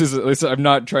I'm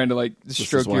not trying to like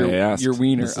stroke why I asked. your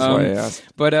wiener. This is why I asked.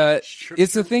 But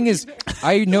it's the thing is,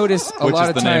 I notice a Which lot is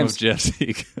of the name times of Jeff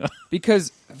Seek. because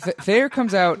Thayer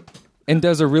comes out and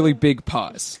does a really big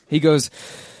pause. He goes,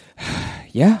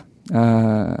 "Yeah,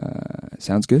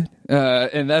 sounds good,"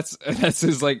 and that's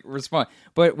his like response.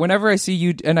 But whenever I see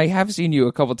you, and I have seen you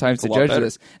a couple times to lot judge better.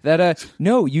 this, that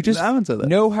no, you just I haven't said that.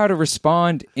 know how to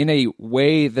respond in a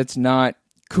way that's not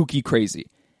kooky crazy,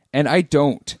 and I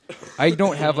don't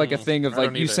have like a thing of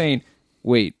like you saying,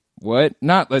 "Wait, what?"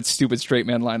 Not that stupid straight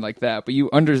man line like that, but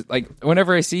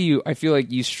whenever I see you, I feel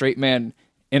like you straight man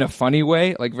in a funny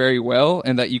way, like very well,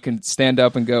 and that you can stand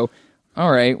up and go, "All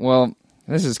right, well,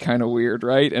 this is kind of weird,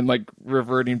 right?" And like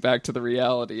reverting back to the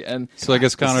reality. And So I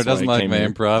guess Connor is why doesn't I like came my here.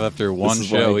 improv after one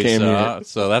is why show I he came saw. here.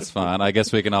 So that's fine. I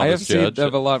guess we can all I have just seen judge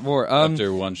of a lot more.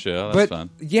 after one show. That's But fine.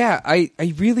 yeah, I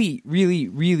really, really,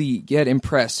 really get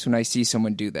impressed when I see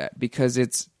someone do that because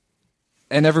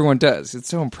and everyone does. It's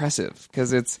so impressive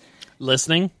because it's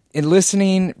Listening. in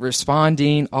listening,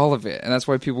 responding, all of it, and that's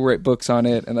why people write books on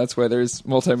it, and that's why there's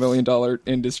multi-million-dollar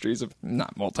industries of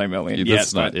not multi-million. That's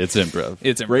Yes, not. but It's improv.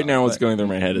 it's improv, Right now, what's but- going through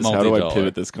my head is how do I Multi-dollar.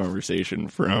 pivot this conversation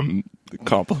from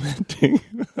complimenting?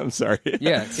 I'm sorry.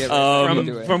 Yeah, get right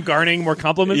into it. From garnering more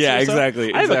compliments. Yeah, to yourself?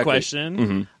 exactly, I have a exactly.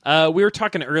 question. We were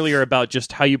talking earlier about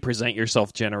just how you present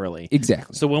yourself generally.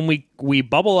 Exactly. So when we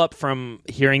bubble up from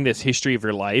hearing this history of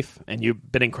your life, and you've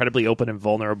been incredibly open and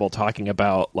vulnerable talking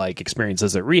about like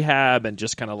experiences at rehab and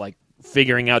just kind of like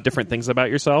figuring out different things about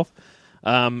yourself.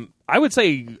 I would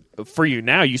say for you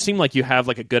now, you seem like you have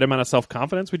like a good amount of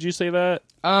self-confidence. Would you say that?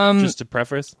 Just to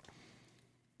preface.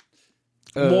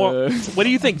 More. What do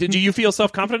you think? Did you feel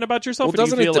self-confident about yourself? Well, or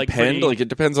do doesn't you feel it depend? Like, Like it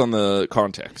depends on the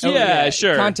context. Yeah,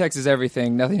 sure. Context is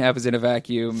everything. Nothing happens in a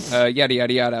vacuum. Yada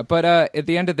yada yada. But at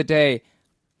the end of the day,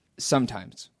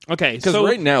 sometimes. okay, Because so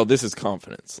right now, this is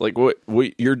confidence. Like what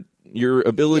your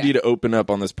ability to open up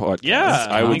on this podcast. Yeah,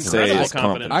 I would say incredible is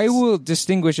confidence. confidence. I will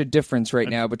distinguish a difference right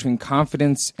now between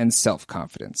confidence and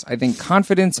self-confidence. I think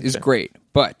confidence is great,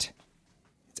 but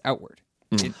it's outward.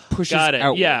 It pushes Got it,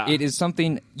 outward. yeah. It is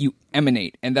something you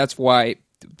emanate, and that's why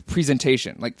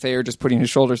presentation, like Thayer just putting his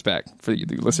shoulders back for you,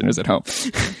 the listeners at home.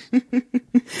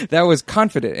 That was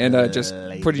confident and just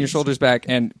putting your shoulders back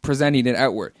and presenting it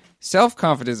outward.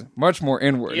 Self-confidence, much more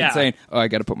inward, and saying, "Oh, I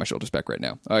got to put my shoulders back right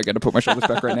now. Oh, I got to put my shoulders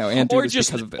back right now, and do this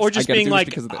because of this." Or just being like,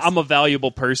 because of this. "I'm a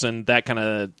valuable person." That kind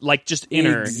of like just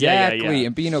inner, exactly,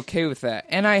 and being okay with that.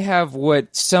 And I have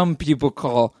what some people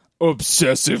call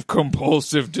obsessive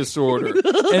compulsive disorder,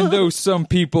 and those some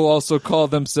people also call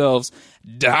themselves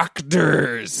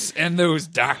doctors, and those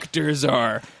doctors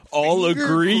are all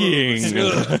agreeing, and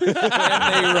they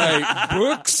write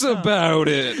books about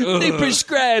it. They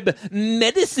prescribe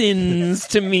medicines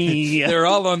to me. They're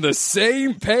all on the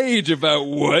same page about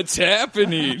what's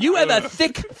happening. You have a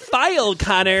thick file,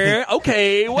 Connor.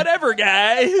 Okay, whatever,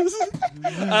 guys.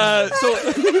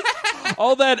 So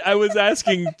all that I was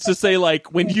asking to say,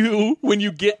 like, when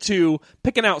you get to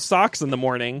picking out socks in the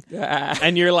morning,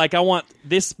 and you're like, I want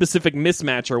this specific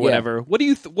mismatch or whatever. What do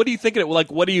you think of it?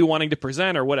 Like, what are you wanting to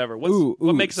present or whatever?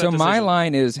 What makes that so decision? My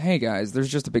line is, hey guys,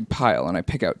 there's just a big pile, and I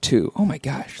pick out 2. Oh my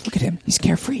gosh, look at him, he's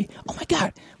carefree. Oh my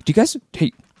god, do you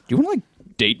want to like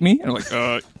date me? And I'm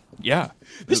like, yeah.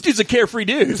 This dude's a carefree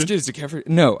dude. This dude's a carefree.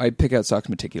 No, I pick out socks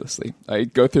meticulously. I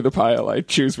go through the pile. I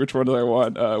choose which ones I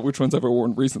want. Which ones have I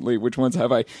worn recently? Which ones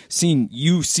have I seen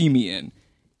you see me in?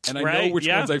 And I know which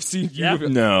ones I've seen you.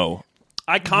 No.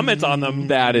 I comment on them.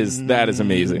 That is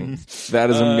amazing.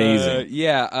 That is amazing.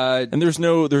 And there's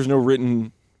no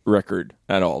written record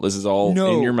at all. This is all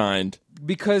in your mind.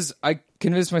 Because I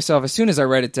convinced myself as soon as I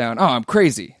write it down, I'm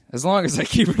crazy. As long as I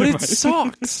keep it in my... But it's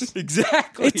socks.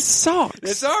 Exactly. It's socks.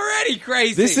 It's already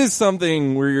crazy. This is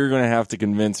something where you're going to have to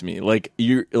convince me. Like,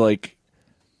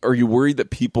 are you worried that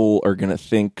people are going to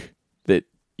think that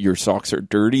your socks are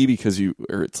dirty because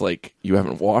it's like you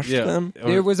haven't washed them?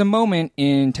 There was a moment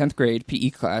in 10th grade PE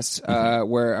class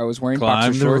where I was wearing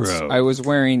boxer shorts. I was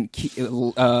wearing kiwi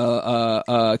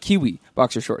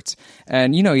boxer shorts.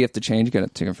 And you have to change, you got to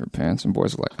take off your pants, and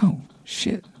boys are like, oh,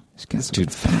 shit. This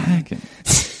dude's fag.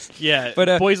 Yeah,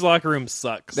 but boys' locker room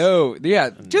sucks. No,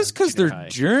 just because they're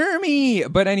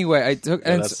germy. But anyway, I took,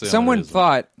 and someone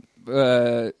thought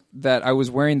that I was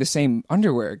wearing the same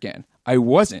underwear again. I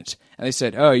wasn't. And they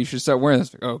said, oh, you should start wearing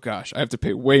this. Oh, gosh, I have to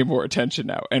pay way more attention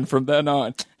now. And from then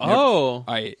on,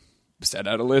 I set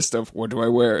out a list of what do I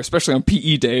wear, especially on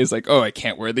PE days, like, oh, I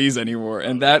can't wear these anymore.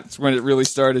 And that's when it really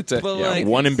started to...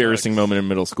 one embarrassing moment in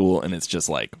middle school, and it's just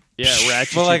like...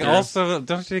 ratchet. But like, also,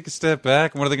 don't you take a step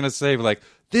back? What are they going to say? Like,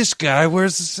 this guy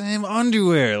wears the same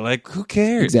underwear. Like, who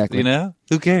cares? Exactly. You know?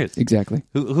 Who cares? Exactly.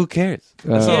 Who cares?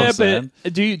 That's all I'm saying.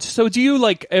 But do you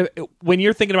like, when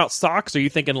you're thinking about socks, are you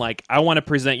thinking like, I want to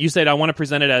present, you said I want to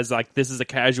present it as like, this is a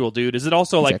casual dude. Is it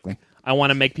also like, I want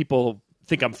to make people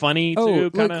think I'm funny too?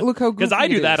 Look how goofy because I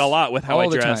do it that is. a lot with how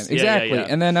all I dress. The time. Exactly.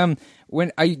 And then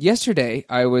when yesterday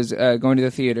I was going to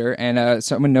the theater and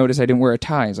someone noticed I didn't wear a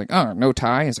tie. He's like, oh, no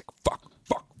tie. He's like, fuck.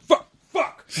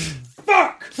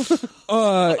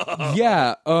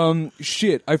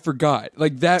 Shit, I forgot.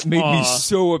 Like, that made me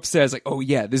so upset. I was like, oh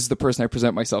yeah, this is the person I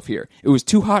present myself here. It was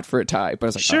too hot for a tie, but I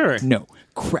was like, sure, no,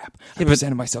 crap. I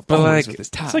presented myself with this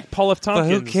tie. It's like Paul F. Tompkins.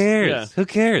 But who cares? Yeah. Who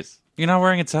cares? You're not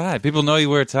wearing a tie. People know you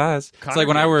wear ties. It's like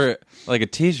when I wear like a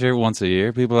t-shirt once a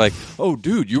year, people are like, oh,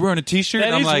 dude, you're wearing a t-shirt? That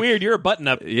and I'm is like, weird. You're a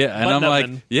button-up. Yeah, and I'm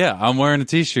like, yeah, I'm wearing a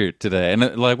t-shirt today.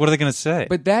 And like, what are they going to say?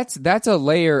 But that's a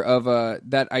layer of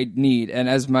that I need. And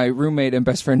as my roommate and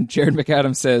best friend Jared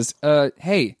McAdams says,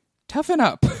 hey, toughen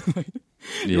up.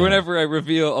 Whenever I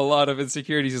reveal a lot of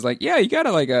insecurities, he's like, yeah, you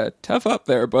gotta like tough up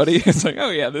there, buddy. It's like,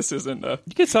 oh yeah, this isn't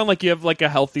You can sound like you have like a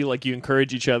healthy, like you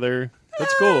encourage each other.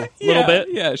 That's cool. A little bit.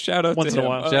 Yeah, shout out once to in him. a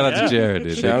while. Shout out to Jared,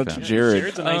 dude. Shout out to Jared.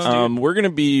 Jared's a nice dude. We're going to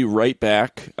be right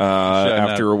back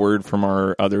after a word from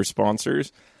our other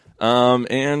sponsors.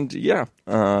 Excited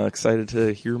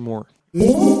to hear more.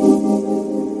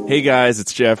 Hey guys,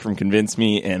 it's Jeff from Convince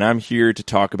Me, and I'm here to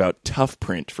talk about Tough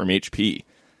Print from HP.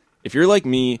 If you're like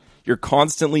me, you're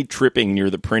constantly tripping near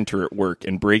the printer at work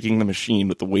and breaking the machine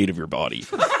with the weight of your body.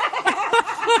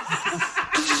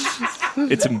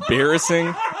 It's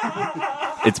embarrassing,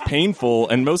 it's painful,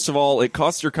 and most of all, it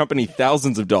costs your company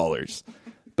thousands of dollars.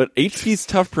 But HP's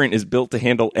Tough Print is built to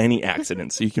handle any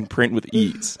accident, so you can print with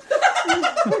ease.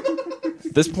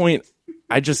 At this point,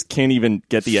 I just can't even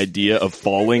get the idea of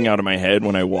falling out of my head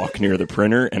when I walk near the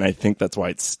printer, and I think that's why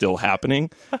it's still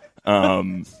happening.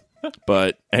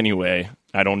 But anyway,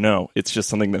 I don't know. It's just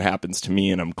something that happens to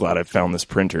me, and I'm glad I found this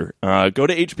printer. Go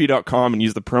to hp.com and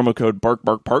use the promo code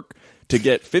BarkBarkPark to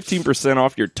get 15%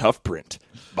 off your Tough Print.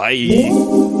 Bye.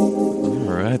 All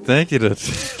right, thank you to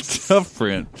Tough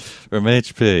Print from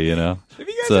HP, you know. Have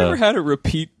you guys ever had a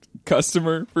repeat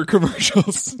customer for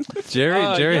commercials. Jerry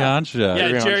Honshaw.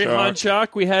 Yeah, Jerry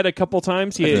Honchak. We had a couple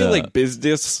times. I feel like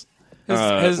Business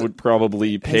would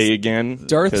probably pay again.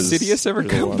 Darth 'cause Sidious ever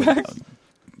there's a come lot of- back?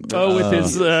 with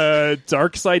his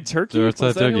Dark Side Turkey. Dark Side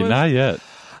Was that who it Turkey, was? not yet.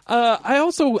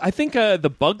 I think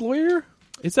the Bug Lawyer.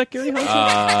 Is that Gary Honchak?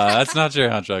 That's not Jerry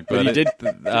Honchak, but he did.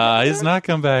 he's not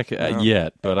come back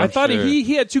yet. But I thought sure.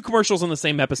 he had 2 commercials in the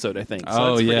same episode. I think. So Oh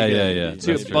that's pretty yeah, good. yeah.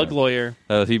 Two, That's Bug true. Lawyer.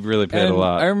 He really paid And a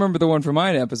lot. I remember the one from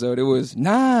mine episode. It was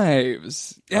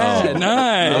knives. Yeah, Oh.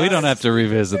 knives. No, we don't have to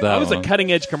revisit that. That was a one.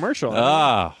 cutting edge commercial.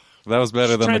 Ah, that was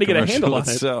better than trying the to get a commercial handle on it.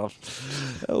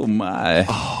 itself. Oh my!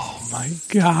 my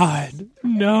God,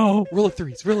 no! Rule of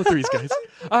threes, guys.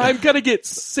 I'm gonna get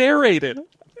serrated.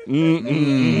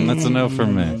 That's a no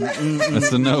from me.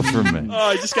 That's a no from me. Oh,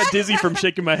 I just got dizzy from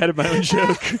shaking my head at my own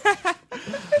joke.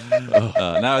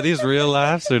 Now, are these real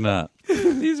laughs or not?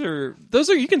 These are.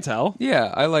 Those are, you can tell. Yeah,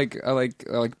 I like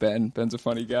Ben. Ben's a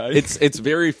funny guy. It's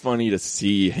very funny to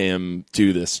see him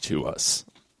do this to us.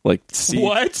 Like see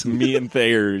What? me and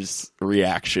Thayer's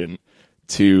reaction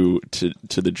to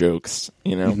the jokes.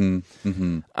 You know,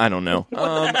 I don't know.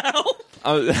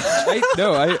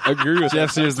 I agree with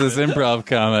Jeff sees this improv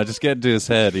comment. Just get into his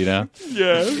head, you know?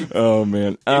 Yeah. Oh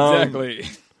man, exactly.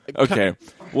 Okay,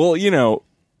 well, you know,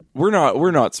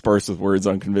 we're not sparse with words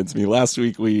on Convince Me. Last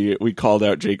week we called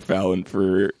out Jake Fallon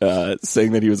for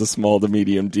saying that he was a small to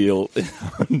medium deal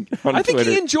on I think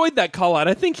Twitter. he enjoyed that call out.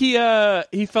 I think he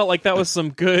felt like that was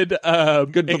some good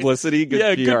Good publicity,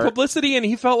 good PR. good publicity, and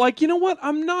he felt like, you know what,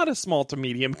 I'm not a small to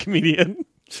medium comedian.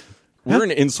 We're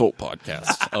an insult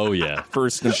podcast, Oh, yeah.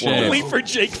 first and Shame. Only foremost. for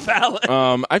Jake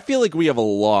Fallon. I feel like we have a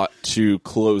lot to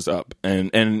close up, and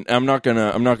I'm not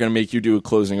gonna make you do a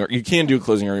closing. You can do a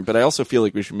closing argument, but I also feel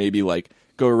like we should maybe like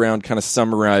go around, kind of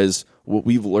summarize what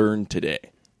we've learned today.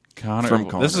 Connor, From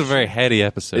Connor. this is a very heady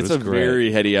episode. It's a great.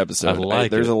 very heady episode. I like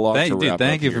There's it. a lot thank, to dude, wrap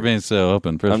Thank up you here. for being so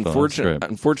open. First of all, that's great.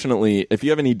 Unfortunately, if you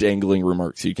have any dangling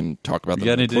remarks, you can talk about them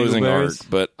got in the any closing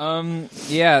dingleberries? arc. But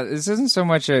Yeah, this isn't so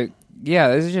much a. Yeah,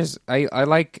 this is just I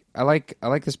like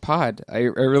this pod. I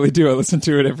really do. I listen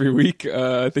to it every week.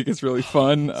 I think it's really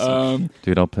fun.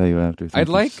 Dude, I'll pay you after. Thank I'd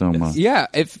you like so much. Yeah,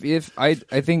 if I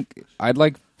think I'd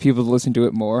like people to listen to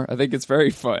it more. I think it's very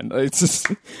fun. It's just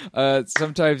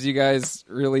sometimes you guys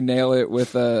really nail it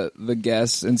with the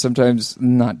guests, and sometimes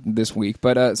not this week,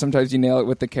 but sometimes you nail it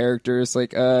with the characters.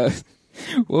 Like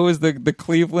what was the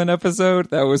Cleveland episode?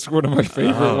 That was one of my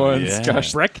favorite ones. yeah.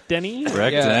 Gosh, Breck Denny.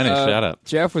 Correct, yeah, Danny. Shut up.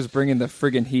 Jeff was bringing the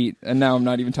friggin' heat, and now I'm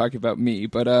not even talking about me,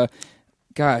 but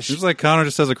gosh, Seems like Connor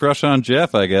just has a crush on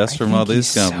Jeff, I guess, from all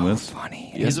these he's compliments. So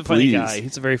funny. He's a funny please. guy.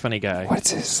 He's a very funny guy.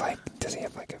 What's his like? Does he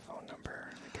have like a phone number?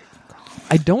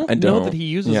 I don't I know don't. that he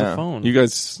uses Yeah. a phone. You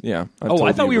guys, yeah. I've I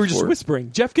told thought you we were just before.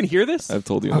 whispering. Jeff can hear this? I've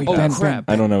told you. Oh, before. Ben, crap.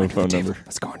 I don't know a under phone the number. table.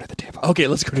 Let's go under the table. Okay,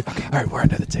 let's go. All right, we're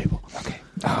under the table. Okay.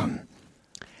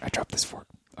 I dropped this fork.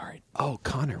 All right. Oh,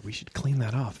 Connor, we should clean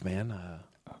that off, man.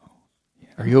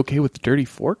 Are you okay with the dirty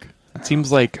fork? It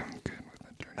seems like I'm good with the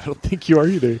dirty. I don't think you are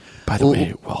either. By the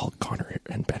way, while Connor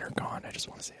and Ben are gone, I just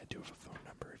want to say I do have a phone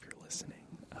number if you're listening.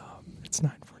 It's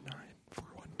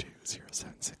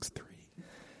 949-412-0763.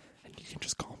 And you can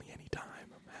just call me anytime.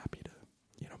 I'm happy to,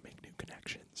 make new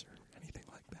connections or anything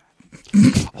like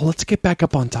that. Well, let's get back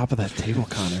up on top of that table,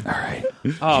 Connor. All right.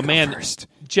 Oh, man.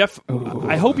 Jeff,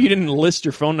 I hope you didn't list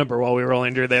your phone number while we were all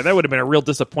under there. That would have been a real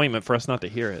disappointment for us not to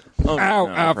hear it. Oh, Ow!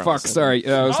 no, I Ow! promise Fuck! I Sorry.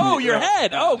 Oh, your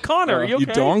head. Oh, Connor, are you okay? You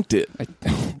donked it.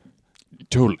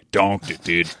 Totally donked it,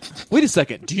 dude. Wait a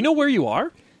second. Do you know where you are?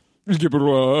 We're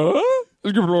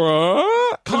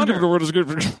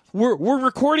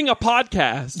recording a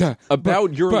podcast.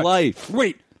 About your life.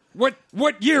 Wait. What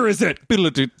year is it?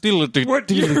 What year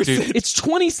is it? It's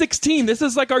 2016. This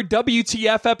is like our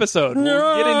WTF episode.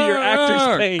 We'll get into your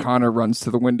actor's pain. Connor runs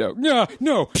to the window. No.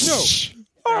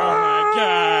 Oh my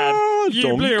God! You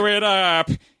Donk. blew it up.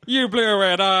 You blew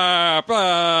it up.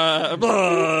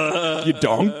 You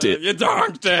donked it. You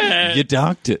donked it. You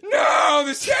donked it. No,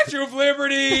 the Statue of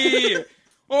Liberty.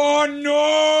 Oh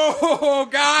no,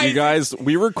 guys! You guys,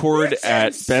 we record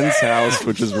at Ben's house,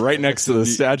 which is right next to the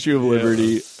Statue of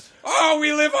Liberty. Oh,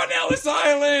 we live on Ellis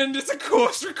Island. It's a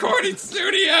coolest recording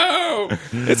studio.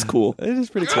 It's cool. It is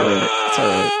pretty cool. It's all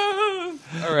right.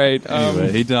 All right.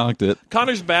 Anyway, he donked it.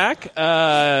 Connor's back.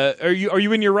 Are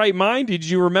you in your right mind? Did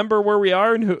you remember where we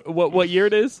are and what year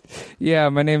it is? Yeah,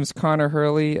 my name's Connor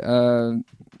Hurley. I'm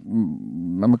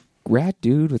a rat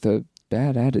dude with a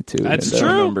bad attitude. That's And, true.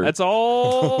 remember. That's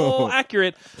all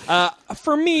accurate.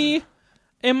 For me,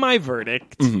 in my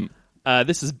verdict,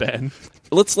 this is Ben.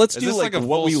 Let's do this like like a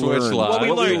what full we switch learned, live? What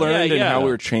we learned, and yeah. how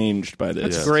we were changed by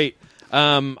this. That's great.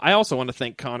 I also want to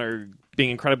thank Connor being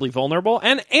incredibly vulnerable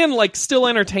and like still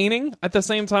entertaining at the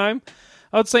same time.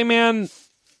 I would say, man,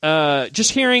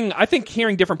 just hearing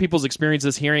different people's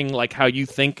experiences, hearing like how you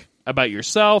think about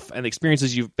yourself and the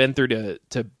experiences you've been through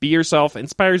to be yourself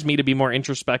inspires me to be more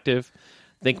introspective,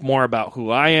 think more about who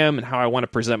I am and how I want to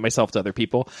present myself to other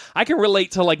people. I can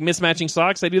relate to like mismatching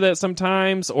socks. I do that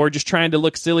sometimes, or just trying to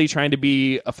look silly, trying to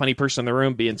be a funny person in the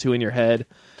room, being two in your head.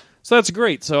 So that's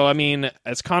great. So, I mean,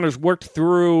 as Connor's worked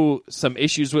through some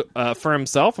issues for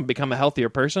himself and become a healthier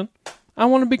person, I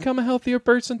want to become a healthier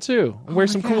person too. Wear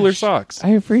some cooler socks. I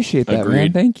appreciate that, man.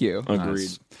 Agreed. Thank you.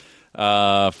 Agreed.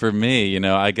 For me,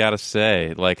 I gotta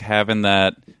say, like having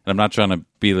that, and I'm not trying to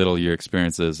belittle your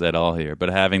experiences at all here, but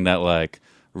having that like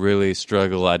really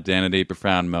struggle identity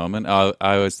profound moment. I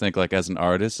always think like as an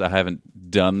artist, I haven't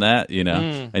done that, and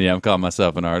I'm calling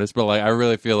myself an artist, but like I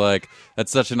really feel like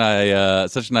that's such an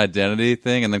identity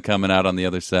thing, and then coming out on the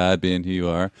other side, being who you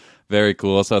are, very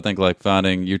cool. So I think like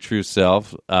finding your true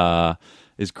self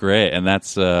is great, and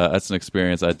that's an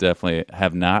experience I definitely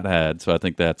have not had. So I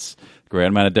think that's great. I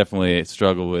mean, I definitely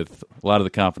struggle with a lot of the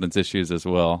confidence issues as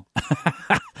well.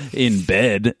 In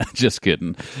bed. Just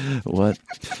kidding. What?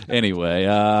 Anyway,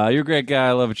 you're a great guy.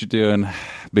 I love what you're doing.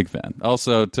 Big fan.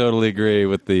 Also, totally agree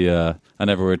with the I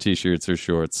never wear T-shirts or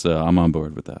shorts, so I'm on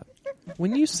board with that.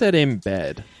 When you said in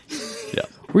bed, Yeah.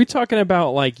 were you talking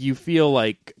about like you feel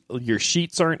like your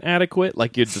sheets aren't adequate?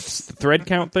 Like the thread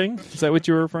count thing? Is that what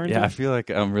you were referring to? Yeah, I feel like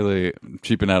I'm really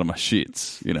cheaping out of my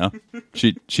sheets,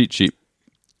 Cheap.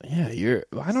 Yeah,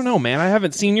 I don't know, man. I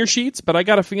haven't seen your sheets, but I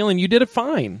got a feeling you did it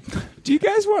fine. Do you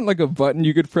guys want like a button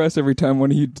you could press every time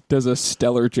one of you does a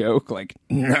stellar joke? Like,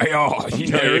 It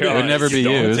would never be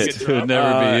used. It would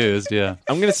never be used, yeah.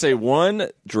 I'm going to say one,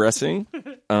 dressing.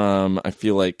 I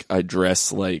feel like I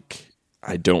dress like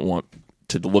I don't want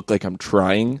to look like I'm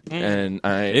trying. And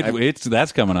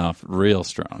That's coming off real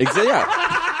strong. yeah.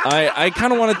 I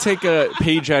kind of want to take a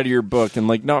page out of your book and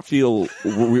like not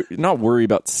worry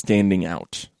about standing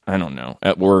out. I don't know,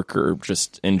 at work or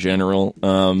just in general.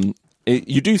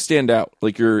 You do stand out.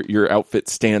 Like your outfit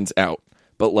stands out,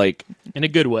 but like In a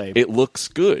good way. it looks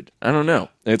good. I don't know.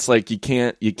 It's like you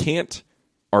can't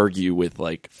argue with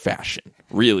like fashion,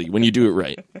 really, when you do it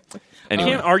right. I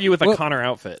can't argue with a Connor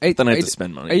outfit. Then I have to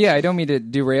spend money. Yeah, I don't mean to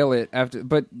derail it after,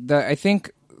 but I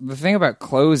think the thing about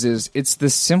clothes is it's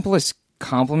the simplest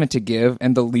compliment to give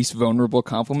and the least vulnerable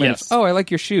compliment. Yes. Oh, I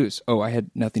like your shoes. Oh, I had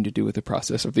nothing to do with the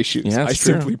process of these shoes. Yeah, I that's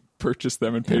true. simply purchased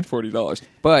them and paid $40.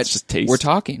 But just taste. we're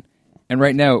talking. And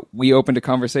right now, we opened a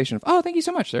conversation of, oh, thank you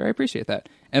so much, sir. I appreciate that.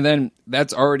 And then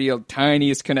that's already a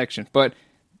tiniest connection. But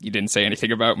you didn't say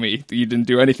anything about me. You didn't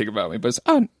do anything about me. But it's,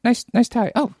 oh, nice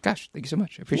tie. Oh, gosh, thank you so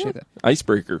much. I appreciate that.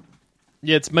 Icebreaker.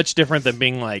 Yeah, it's much different than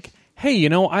being like, hey,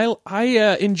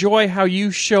 I enjoy how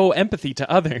you show empathy to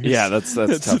others. Yeah, that's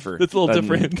tougher. That's a little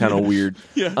different. Kind of weird.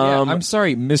 Yeah. I'm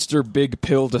sorry, Mr. Big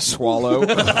Pill to swallow.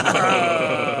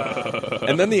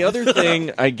 And then the other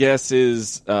thing, I guess,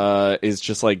 is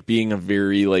just like being a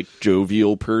very like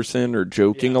jovial person or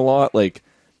joking a lot. Like,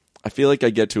 I feel like I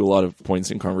get to a lot of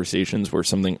points in conversations where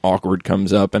something awkward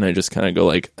comes up, and I just kind of go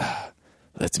like,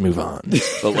 let's move on.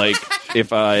 But like,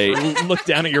 if I Look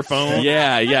down at your phone.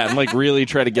 yeah, and like really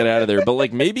try to get out of there. But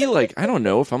like maybe like I don't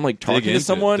know if I'm like Dig talking into to it.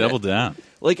 someone. Double down.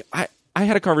 Like I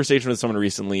had a conversation with someone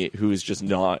recently who is just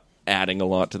not adding a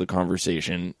lot to the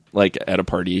conversation. Like at a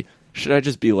party, should I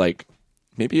just be like?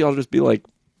 Maybe I'll just be like.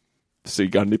 So you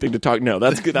got anything to talk? No,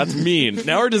 that's good. That's mean.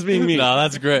 Now we're just being mean. No,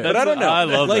 that's great. But I don't know. I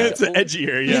love like, that. It's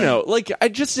edgier, yeah. You know, like I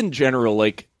just in general,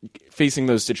 like facing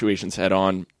those situations head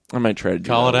on. I might try to do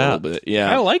Call that it a out. little bit.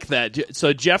 Yeah, I like that.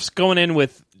 So Jeff's going in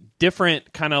with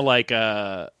different kind of like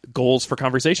goals for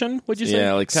conversation. Would you say?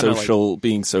 yeah, like Kinda social,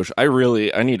 being social. I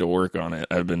need to work on it.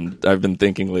 I've been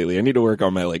thinking lately. I need to work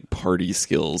on my like party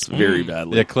skills very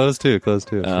badly. Yeah, close too. For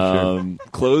sure.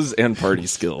 Clothes and party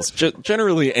skills.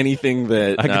 Generally, anything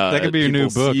that that could be your new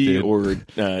people book, see dude.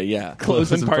 or yeah.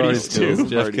 Clothes and parties too.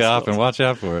 Jeff Party Kopp, skills. and watch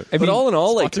out for it. But all in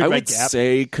all, like sponsored I by would Gap.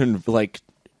 say,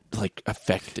 like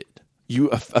affected. You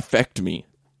affect me.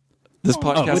 This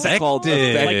podcast is called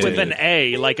affected. Affected. Like with an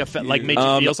A, like made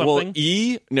you feel something. Well,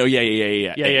 E. No,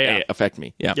 yeah. Affect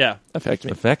me. Yeah, Yeah. affect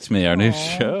me. Affect Me, our new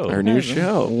show. Our new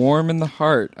show. Warm in the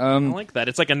heart. I like that.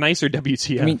 It's like a nicer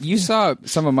WTF. I mean, you saw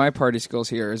some of my party skills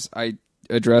here as I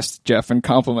addressed Jeff and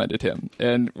complimented him.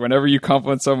 And whenever you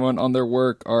compliment someone on their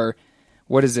work or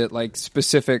what is it, like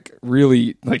specific,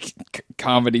 really like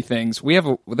comedy things,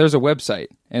 there's a website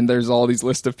and there's all these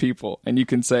list of people and you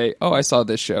can say, oh, I saw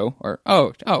this show, or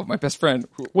oh, my best friend.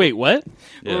 Wait, what?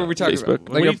 What were we talking Facebook. about?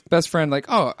 Like a best friend, like,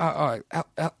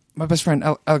 my my best friend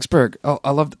Alex Berg. Oh,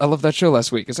 I love that show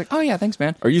last week. It's like, oh yeah, thanks,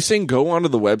 man. Are you saying go onto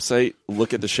the website,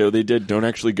 look at the show they did, don't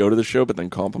actually go to the show, but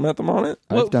then compliment them on it?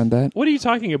 I've done that. What are you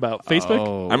talking about?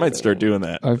 Facebook? I might start doing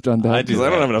that. I've done that. Because I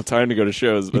don't have enough time to go to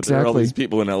shows, but there are all Exactly. these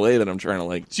people in LA that I'm trying to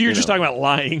like. So you're just talking about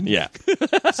lying. Yeah.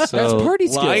 That's party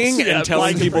skills. Lying Yeah, and telling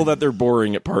lying to people that they're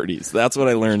boring at parties. That's what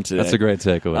I learned today. That's a great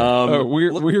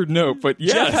takeaway. Weird note, but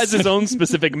yes. Jeff has his own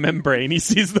specific membrane. He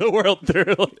sees the world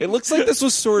through. It looks like this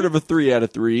was sort of a 3 out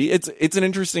of 3. It's an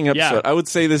interesting episode. Yeah. I would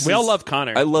say this. We all is- love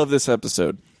Connor. I love this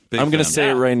episode. Big I'm going to fan. say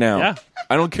it right now. Yeah.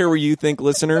 I don't care what you think,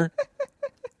 listener.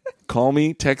 Call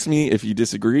me, text me if you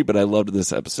disagree, but I loved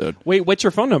this episode. Wait, what's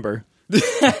your phone number?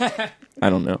 I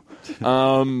don't know.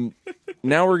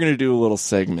 Now we're going to do a little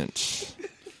segment.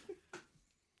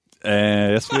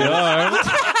 Yes, we are.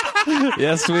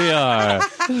 Yes, we are.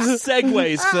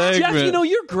 Segways. Jeff, you know,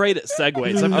 you're great at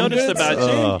segues. I've noticed good.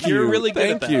 about you. You're really good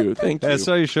Thank at that. you. Thank you. Hey, I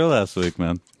saw your show last week,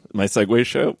 man. My Segway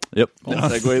show. Yep.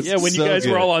 Segways. Yeah, when you So guys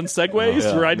were good. all on segways,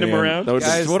 Yeah, riding them man. around. That would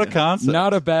Guys, What a concept.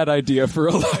 Not a bad idea for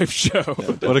a live show.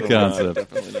 What a concept.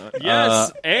 Definitely not.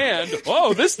 Yes, and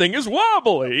this thing is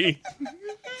wobbly.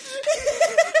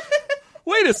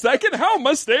 Wait a second, how am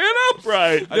I staying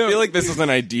upright? I feel like this is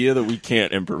an idea that we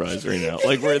can't improvise right now.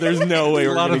 Like, where there's no way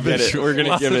we're lot going of to get it. visual- We're going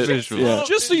to lots give of it. visual. Yeah.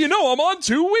 Just so you know, I'm on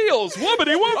 2 wheels.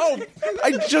 Wobbity whoop. Oh,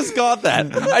 I just got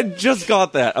that. I just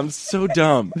got that. I'm so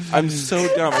dumb. I just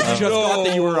got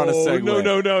that you were on a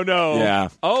Segway. No. Yeah.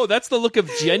 Oh, that's the look of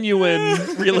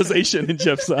genuine realization in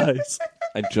Jeff's eyes.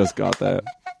 I just got that.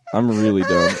 I'm really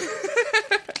dumb.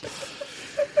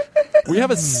 We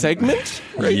have a segment?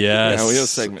 Right? Yes. Yeah, we have a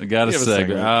segment. Got a We have a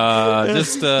segment.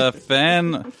 Just a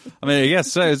fan. I mean, I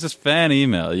guess it's just fan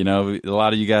email. You know, a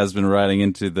lot of you guys have been writing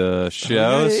into the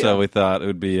show, so we thought it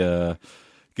would be a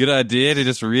good idea to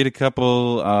just read a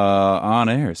couple on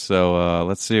air. So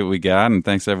let's see what we got, and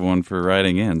thanks everyone for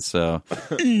writing in. So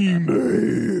email.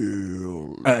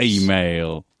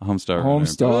 Homestar.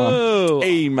 Homestar.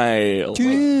 Email.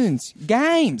 Tunes.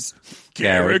 Games.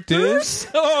 Characters?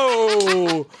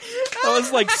 Oh, that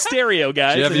was like stereo,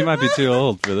 guys. Jeff, you might be too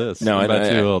old for this. No, I'm about I-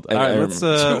 too old. I- All right, I let's.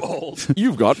 old.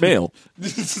 You've got mail.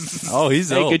 Oh, he's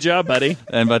Hey, old. good job, buddy.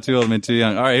 And by too old, I mean too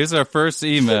young. All right, here's our first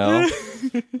email.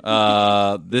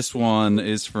 This one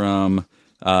is from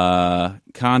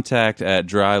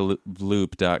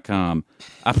contact@dryloop.com.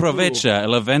 Aprovecha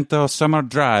el evento Summer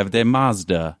Drive de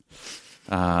Mazda.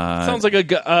 Sounds like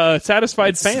a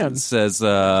satisfied fan. It says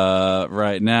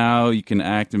right now you can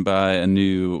act and buy a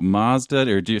new Mazda,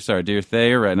 or dear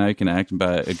Thayer. Right now you can act and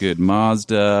buy a good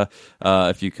Mazda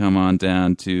if you come on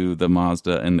down to the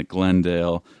Mazda in the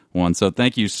Glendale one. So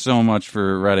thank you so much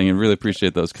for writing, and really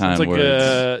appreciate those kind It's like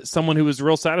words. someone who was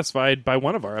real satisfied by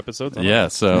one of our episodes. Yeah,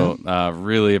 so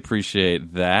really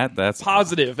appreciate that. That's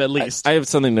Positive, at least. I have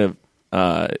something to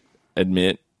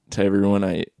admit to everyone.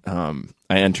 I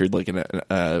entered like an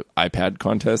iPad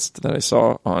contest that I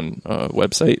saw on a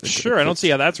website. Sure, I don't see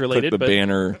how that's related, Clicked the but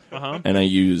banner, and I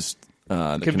used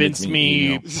the convince me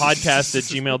email. podcast at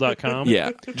gmail.com.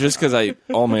 Yeah, just because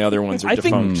all my other ones are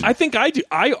defunct. I think I do.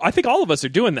 I think all of us are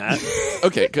doing that.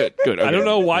 Okay, good. Okay. I don't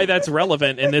know why that's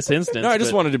relevant in this instance. No, I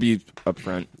just but wanted to be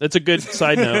upfront. That's a good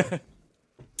side note.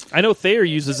 I know Thayer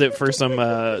uses it for some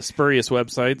spurious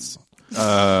websites.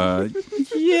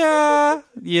 yeah.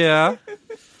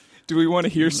 Do we want to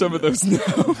hear some of those now?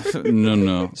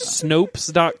 No.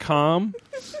 Snopes.com.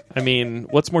 I mean,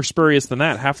 what's more spurious than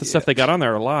that? Half the stuff they got on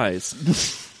there are lies.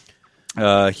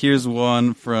 Here's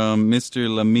one from Mr.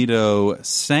 Lamido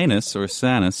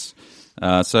Sanus.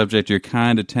 Subject: your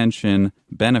kind attention,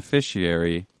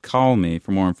 beneficiary. Call me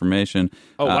for more information.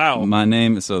 Oh, wow.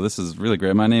 So this is really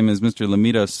great. My name is Mr.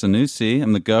 Lamido Sanusi.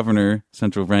 I'm the governor,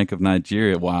 central rank of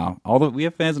Nigeria. Wow. We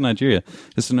have fans in Nigeria.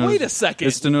 Wait a second.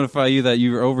 Just to notify you that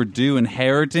your overdue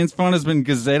inheritance fund has been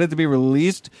gazetted to be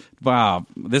released. Wow.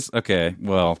 Okay.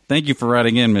 Well, thank you for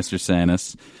writing in, Mr.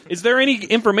 Sanus. Is there any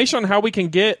information on how we can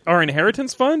get our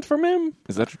inheritance fund from him?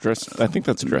 Is that addressed? I think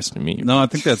that's addressed to me. No, I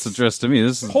think that's addressed to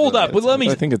me. Hold up. Well, let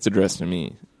me. I think it's addressed to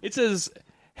me. It says,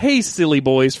 "Hey, silly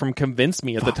boys," from Convince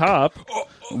Me at the top.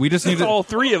 We just need It's to. all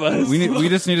three of us. We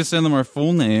just need to send them our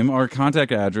full name, our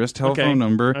contact address, telephone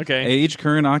number, Okay. age,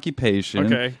 current occupation,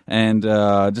 Okay. and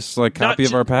just like copy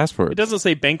of our passport. It doesn't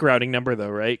say bank routing number though,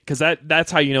 right? Because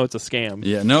that's how you know it's a scam.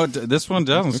 Yeah, no, this one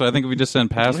doesn't. So I think if we just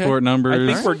send passport I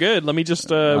numbers. think we're good. Let me just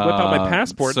whip out my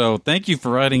passport. So thank you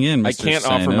for writing in, Mr. I can't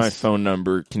Sanus. offer my phone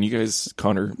number. Can you guys,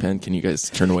 Connor, Ben? Can you guys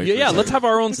turn away? yeah, for a let's have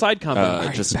our own side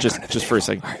comment. second? Just for a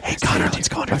second. Hey Connor, let's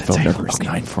go. My phone number is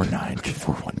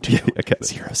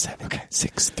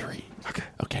 949-412-0763.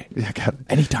 Okay. Yeah, I got it.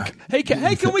 Anytime. Hey,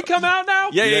 can we come out now?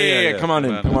 Yeah. Come on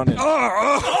in. Come on in.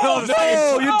 Oh,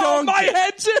 no, you donked my it.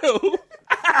 head too.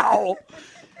 Ow.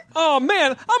 Oh,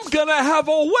 man, I'm gonna have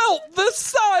a welt the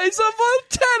size of a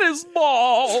tennis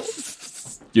ball.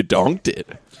 You donked it.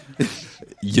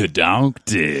 You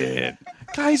donked it.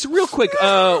 Guys, real quick,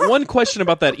 one question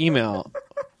about that email.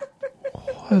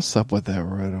 What's up with that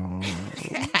red arm?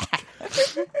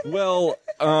 Well,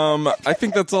 I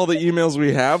think that's all the emails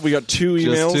we have. We got 2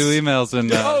 emails. Just 2 emails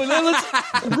and Oh, then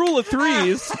let's rule of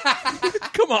threes.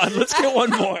 Come on, let's get one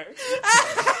more.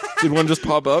 Did one just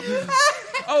pop up?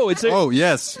 Oh, it's a Oh,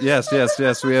 yes. We have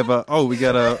we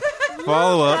got a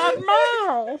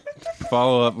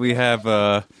follow-up. We have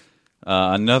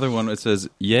another one. It says,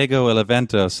 Llego el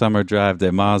evento summer drive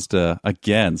de Mazda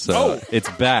again. So it's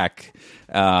back.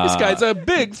 this guy's a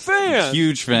big fan.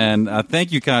 Huge fan.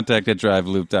 Thank you,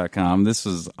 contact@driveloop.com. This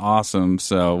is awesome.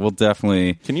 So we'll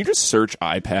definitely... Can you just search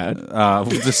iPad?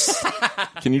 we'll just...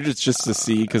 Can you just to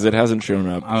see? Because it hasn't shown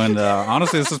up. And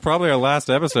honestly, this is probably our last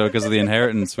episode because of the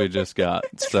inheritance we just got.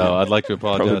 So I'd like to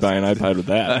Probably apologize. buy an iPad with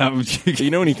that. You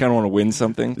know when you kind of want to win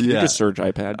something? You Yeah. just search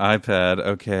iPad. iPad,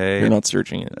 okay. You're not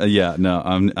searching it. Yeah, no,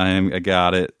 I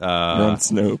got it. You're on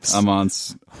Snopes. I'm on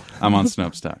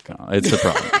Snopes.com. It's a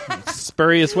problem.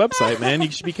 Spurious website, man. You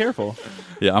should be careful.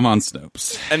 Yeah, I'm on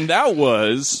Snopes. And that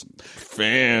was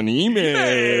fan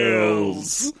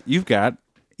emails. You've got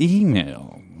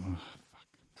email.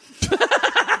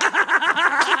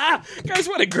 Guys,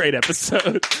 what a great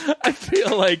episode. I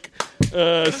feel like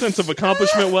a sense of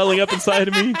accomplishment welling up inside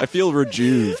of me. I feel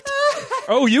rejuved.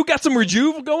 Oh, you got some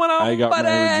rejuve going on? I got buddy?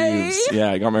 my rejuves.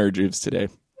 Yeah, I got my rejuves today.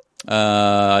 You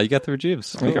got the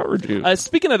rejuves. I got rejuves.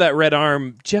 Speaking of that red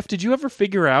arm, Jeff, did you ever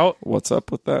figure out? What's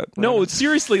up with that? No,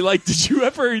 seriously, like, did you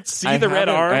ever see the red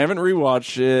arm? I haven't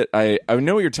rewatched it. I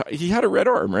know what you're talking. He had a red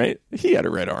arm, right? He had a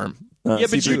red arm. Yeah,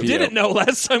 but you C3PO. didn't know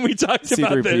last time we talked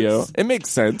about C3PO. this. It makes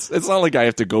sense. It's not like I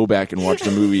have to go back and watch the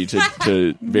movie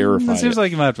to verify It seems it. like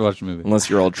you might have to watch the movie. Unless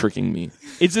you're all tricking me.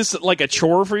 Is this like a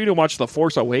chore for you to watch The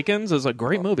Force Awakens? It's a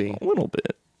great movie. A little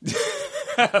bit.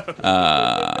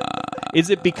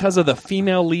 Is it because of the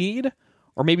female lead?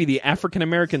 Or maybe the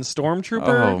African-American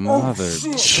stormtrooper? Oh, mother.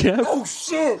 Jeff? Oh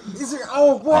shit!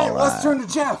 Wait, let's turn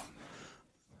to Jeff.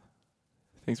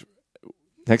 Thanks.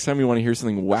 Next time you want to hear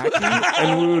something wacky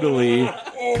and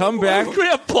woodily, come back. We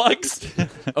have plugs.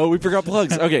 Oh, we forgot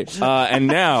plugs. Okay. And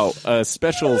now, a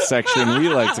special section we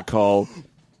like to call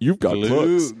You've Got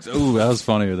Plugs. Ooh, that was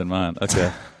funnier than mine.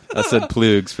 Okay. I said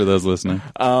plugs for those listening.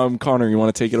 Connor, you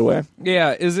want to take it away?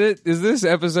 Yeah, is this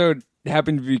episode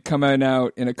happen to be coming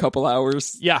out in a couple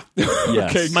hours? Yeah.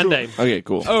 Yes. Okay, Monday. Okay,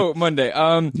 cool. Oh, Monday.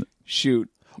 Shoot.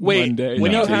 Wait, Monday.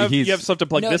 when No, you have he's- stuff to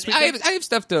plug No, this week? I have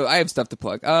stuff to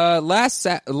plug.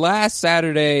 Last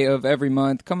Saturday of every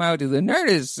month, come out to the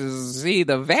Nerdist to see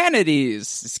the Vanities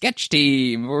sketch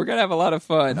team. We're gonna have a lot of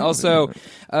fun. Also,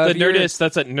 The if you're- Nerdist,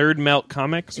 that's at Nerd Melt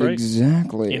Comics, right?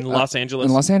 Exactly. In Los Angeles.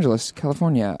 In Los Angeles,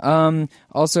 California.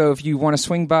 Also, if you want to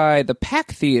swing by the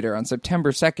Pack Theater on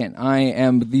September 2nd, I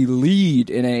am the lead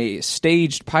in a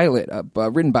staged pilot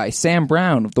written by Sam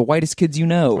Brown of The Whitest Kids You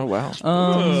Know. Oh, wow.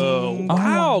 Oh,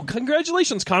 wow.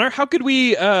 Congratulations, Connor. How could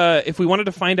we, if we wanted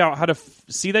to find out how to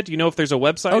see that, do you know if there's a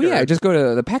website? Oh, yeah. or- Just go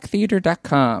to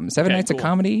thepacktheater.com. 7 Okay, nights cool. of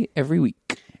comedy every week.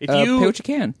 If Pay you- what you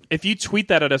can. If you tweet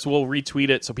that at us, we'll retweet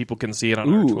it so people can see it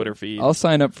on our Twitter feed. I'll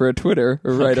sign up for a Twitter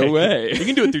right away. You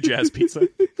can do it through Jazz Pizza.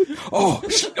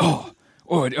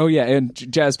 Oh, yeah. And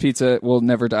Jazz Pizza will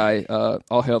never die.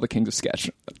 All hail the kings of sketch.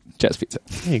 Jazz Pizza.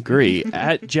 I agree.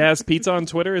 At Jazz Pizza on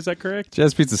Twitter, is that correct?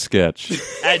 Jazz Pizza Sketch.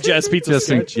 At Jazz Pizza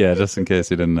Sketch. Just in case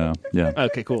you didn't know. Yeah.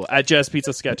 Okay, cool. At Jazz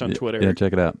Pizza Sketch on Twitter. Yeah,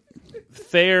 check it out.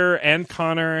 Thayer and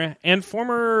Connor and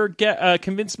former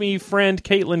Convince Me friend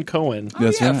Caitlin Cohen.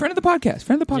 That's yeah, right. friend of the podcast.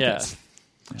 Yeah.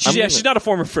 She's not a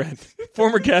former friend.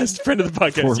 Former guest, friend of the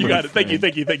podcast. You got it. Thank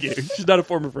you. She's not a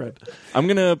former friend. I'm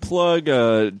going to plug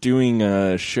doing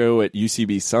a show at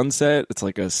UCB Sunset. It's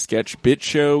like a sketch bit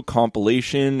show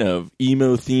compilation of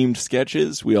emo-themed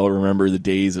sketches. We all remember the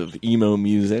days of emo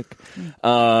music.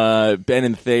 Ben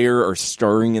and Thayer are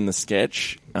starring in the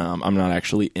sketch. I'm not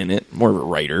actually in it. More of a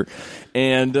writer.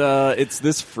 And it's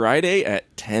this Friday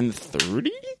at 10:30.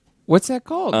 What's that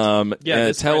called?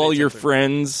 this Tell Friday, all your 10:30.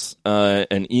 friends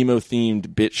an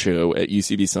emo-themed bit show at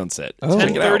UCB Sunset. Oh. Check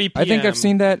it out. 10:30 p.m. I think I've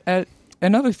seen that at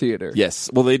another theater. Yes.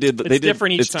 Well, they did. It's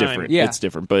different each it's time. different. Yeah. It's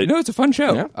different. But No, it's a fun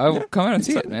show. Yeah. I'll come out and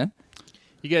see it, man.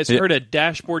 You guys heard a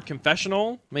Dashboard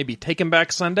Confessional? Maybe Taking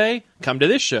Back Sunday? Come to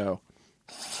this show.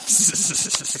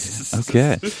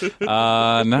 Okay.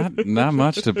 Not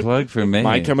much to plug for me.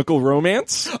 My Chemical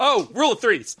Romance. Oh, rule of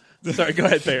threes. Sorry, go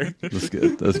ahead, Thayer. That's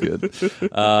good. That's good.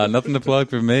 Nothing to plug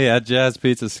for me. At Jazz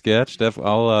Pizza Sketch.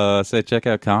 I'll say check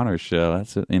out Connor's show.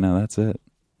 That's it. That's it.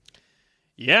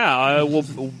 Yeah,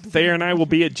 Thayer and I will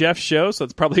be at Jeff's show, so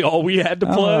that's probably all we had to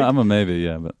plug. I'm a maybe,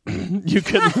 yeah, but You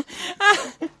could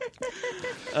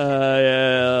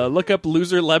look up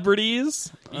Loser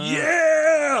Celebrities.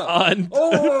 On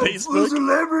Facebook.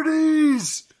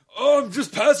 Celebrities! Oh, I'm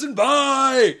just passing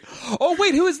by. Oh,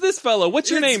 wait, who is this fellow? What's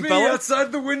your name, fella?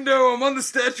 Outside the window. I'm on the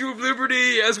Statue of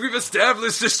Liberty as we've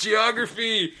established this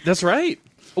geography. That's right.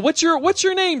 What's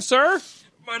your name, sir?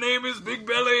 My name is Big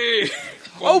Belly.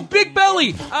 Oh, Big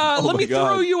Belly. Let me God.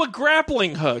 throw you a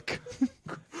grappling hook.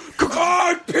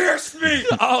 God, pierced me.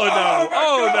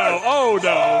 Oh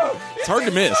no. It's hard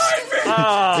to miss.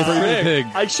 it's pretty big.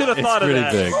 I should have It's thought of pretty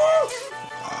that. big.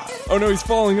 Oh no, he's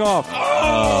falling off.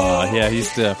 Yeah,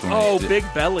 he's definitely. Oh, Big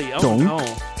Belly. Oh, Donk. no.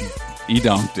 He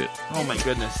donked it. Oh, my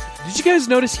goodness. Did you guys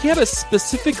notice he had a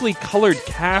specifically colored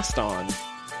cast on?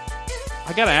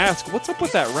 I gotta ask, what's up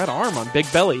with that red arm on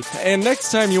Big Belly? And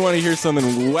next time you want to hear something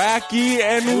wacky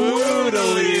and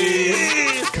woodly,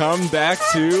 come back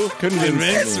to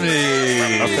Convince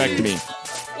Me. Affect Me.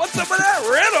 What's up with that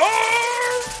red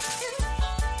arm?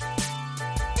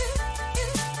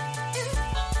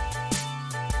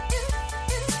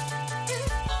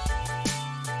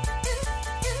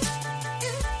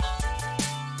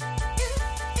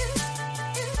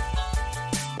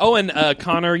 Oh, and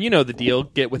Connor, you know the deal.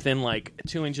 Get within like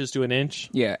 2 inches to an inch.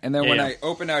 Yeah, and then when Yeah. I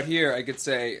open out here, I could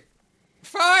say,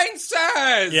 "Fine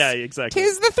size." Yeah, exactly.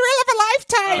 Tis the thrill of a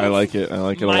lifetime. I like it. I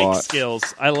like it a Mike lot. skills.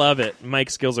 I love it.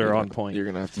 Mike skills are on point. You're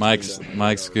gonna have to.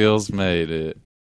 Mike's skills made it.